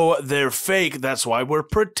know they're fake. That's why we're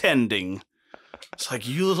pretending. It's like,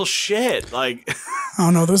 you little shit. Like, I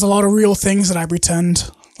don't know. There's a lot of real things that I pretend.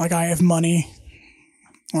 Like I have money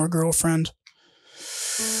or a girlfriend.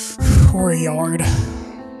 Or a yard.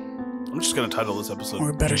 I'm just gonna title this episode Or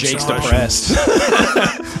a better Jake's Josh. depressed.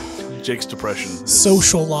 Jake's Depression.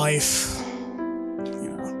 Social life. You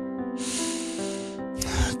know.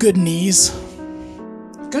 Good knees.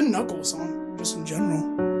 Good knuckles on, just in general.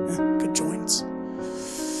 Yeah, good joints.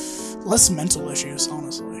 Less mental issues,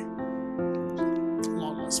 honestly. A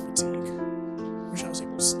lot less fatigue. Wish I was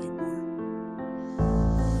able to sleep more.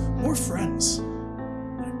 More friends.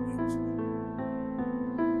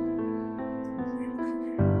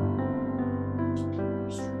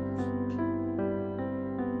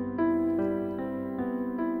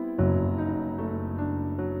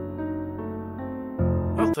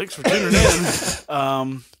 Well, thanks for tuning in.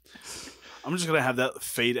 I'm just gonna have that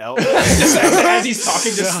fade out. As he's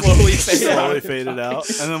talking, just slowly Fade it out,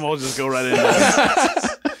 and then we'll just go right into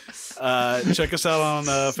it. Check us out on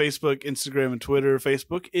Facebook, Instagram, and Twitter.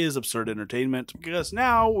 Facebook is Absurd Entertainment because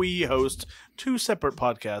now we host 2 separate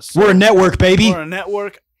podcasts. We're a network, baby. We're a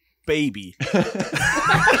network, baby.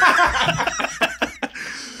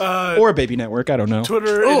 Or a baby network. I don't know.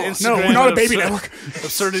 Twitter and Instagram. No, we're not a baby network.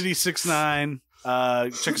 Absurdity69.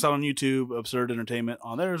 Check us out on YouTube, Absurd Entertainment,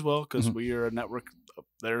 on there as well, because we are a network up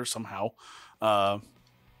there somehow. But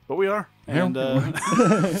we are, and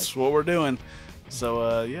that's what we're doing.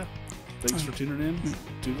 So, yeah, thanks for tuning in.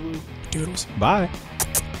 Toodaloo. Doodles. Bye.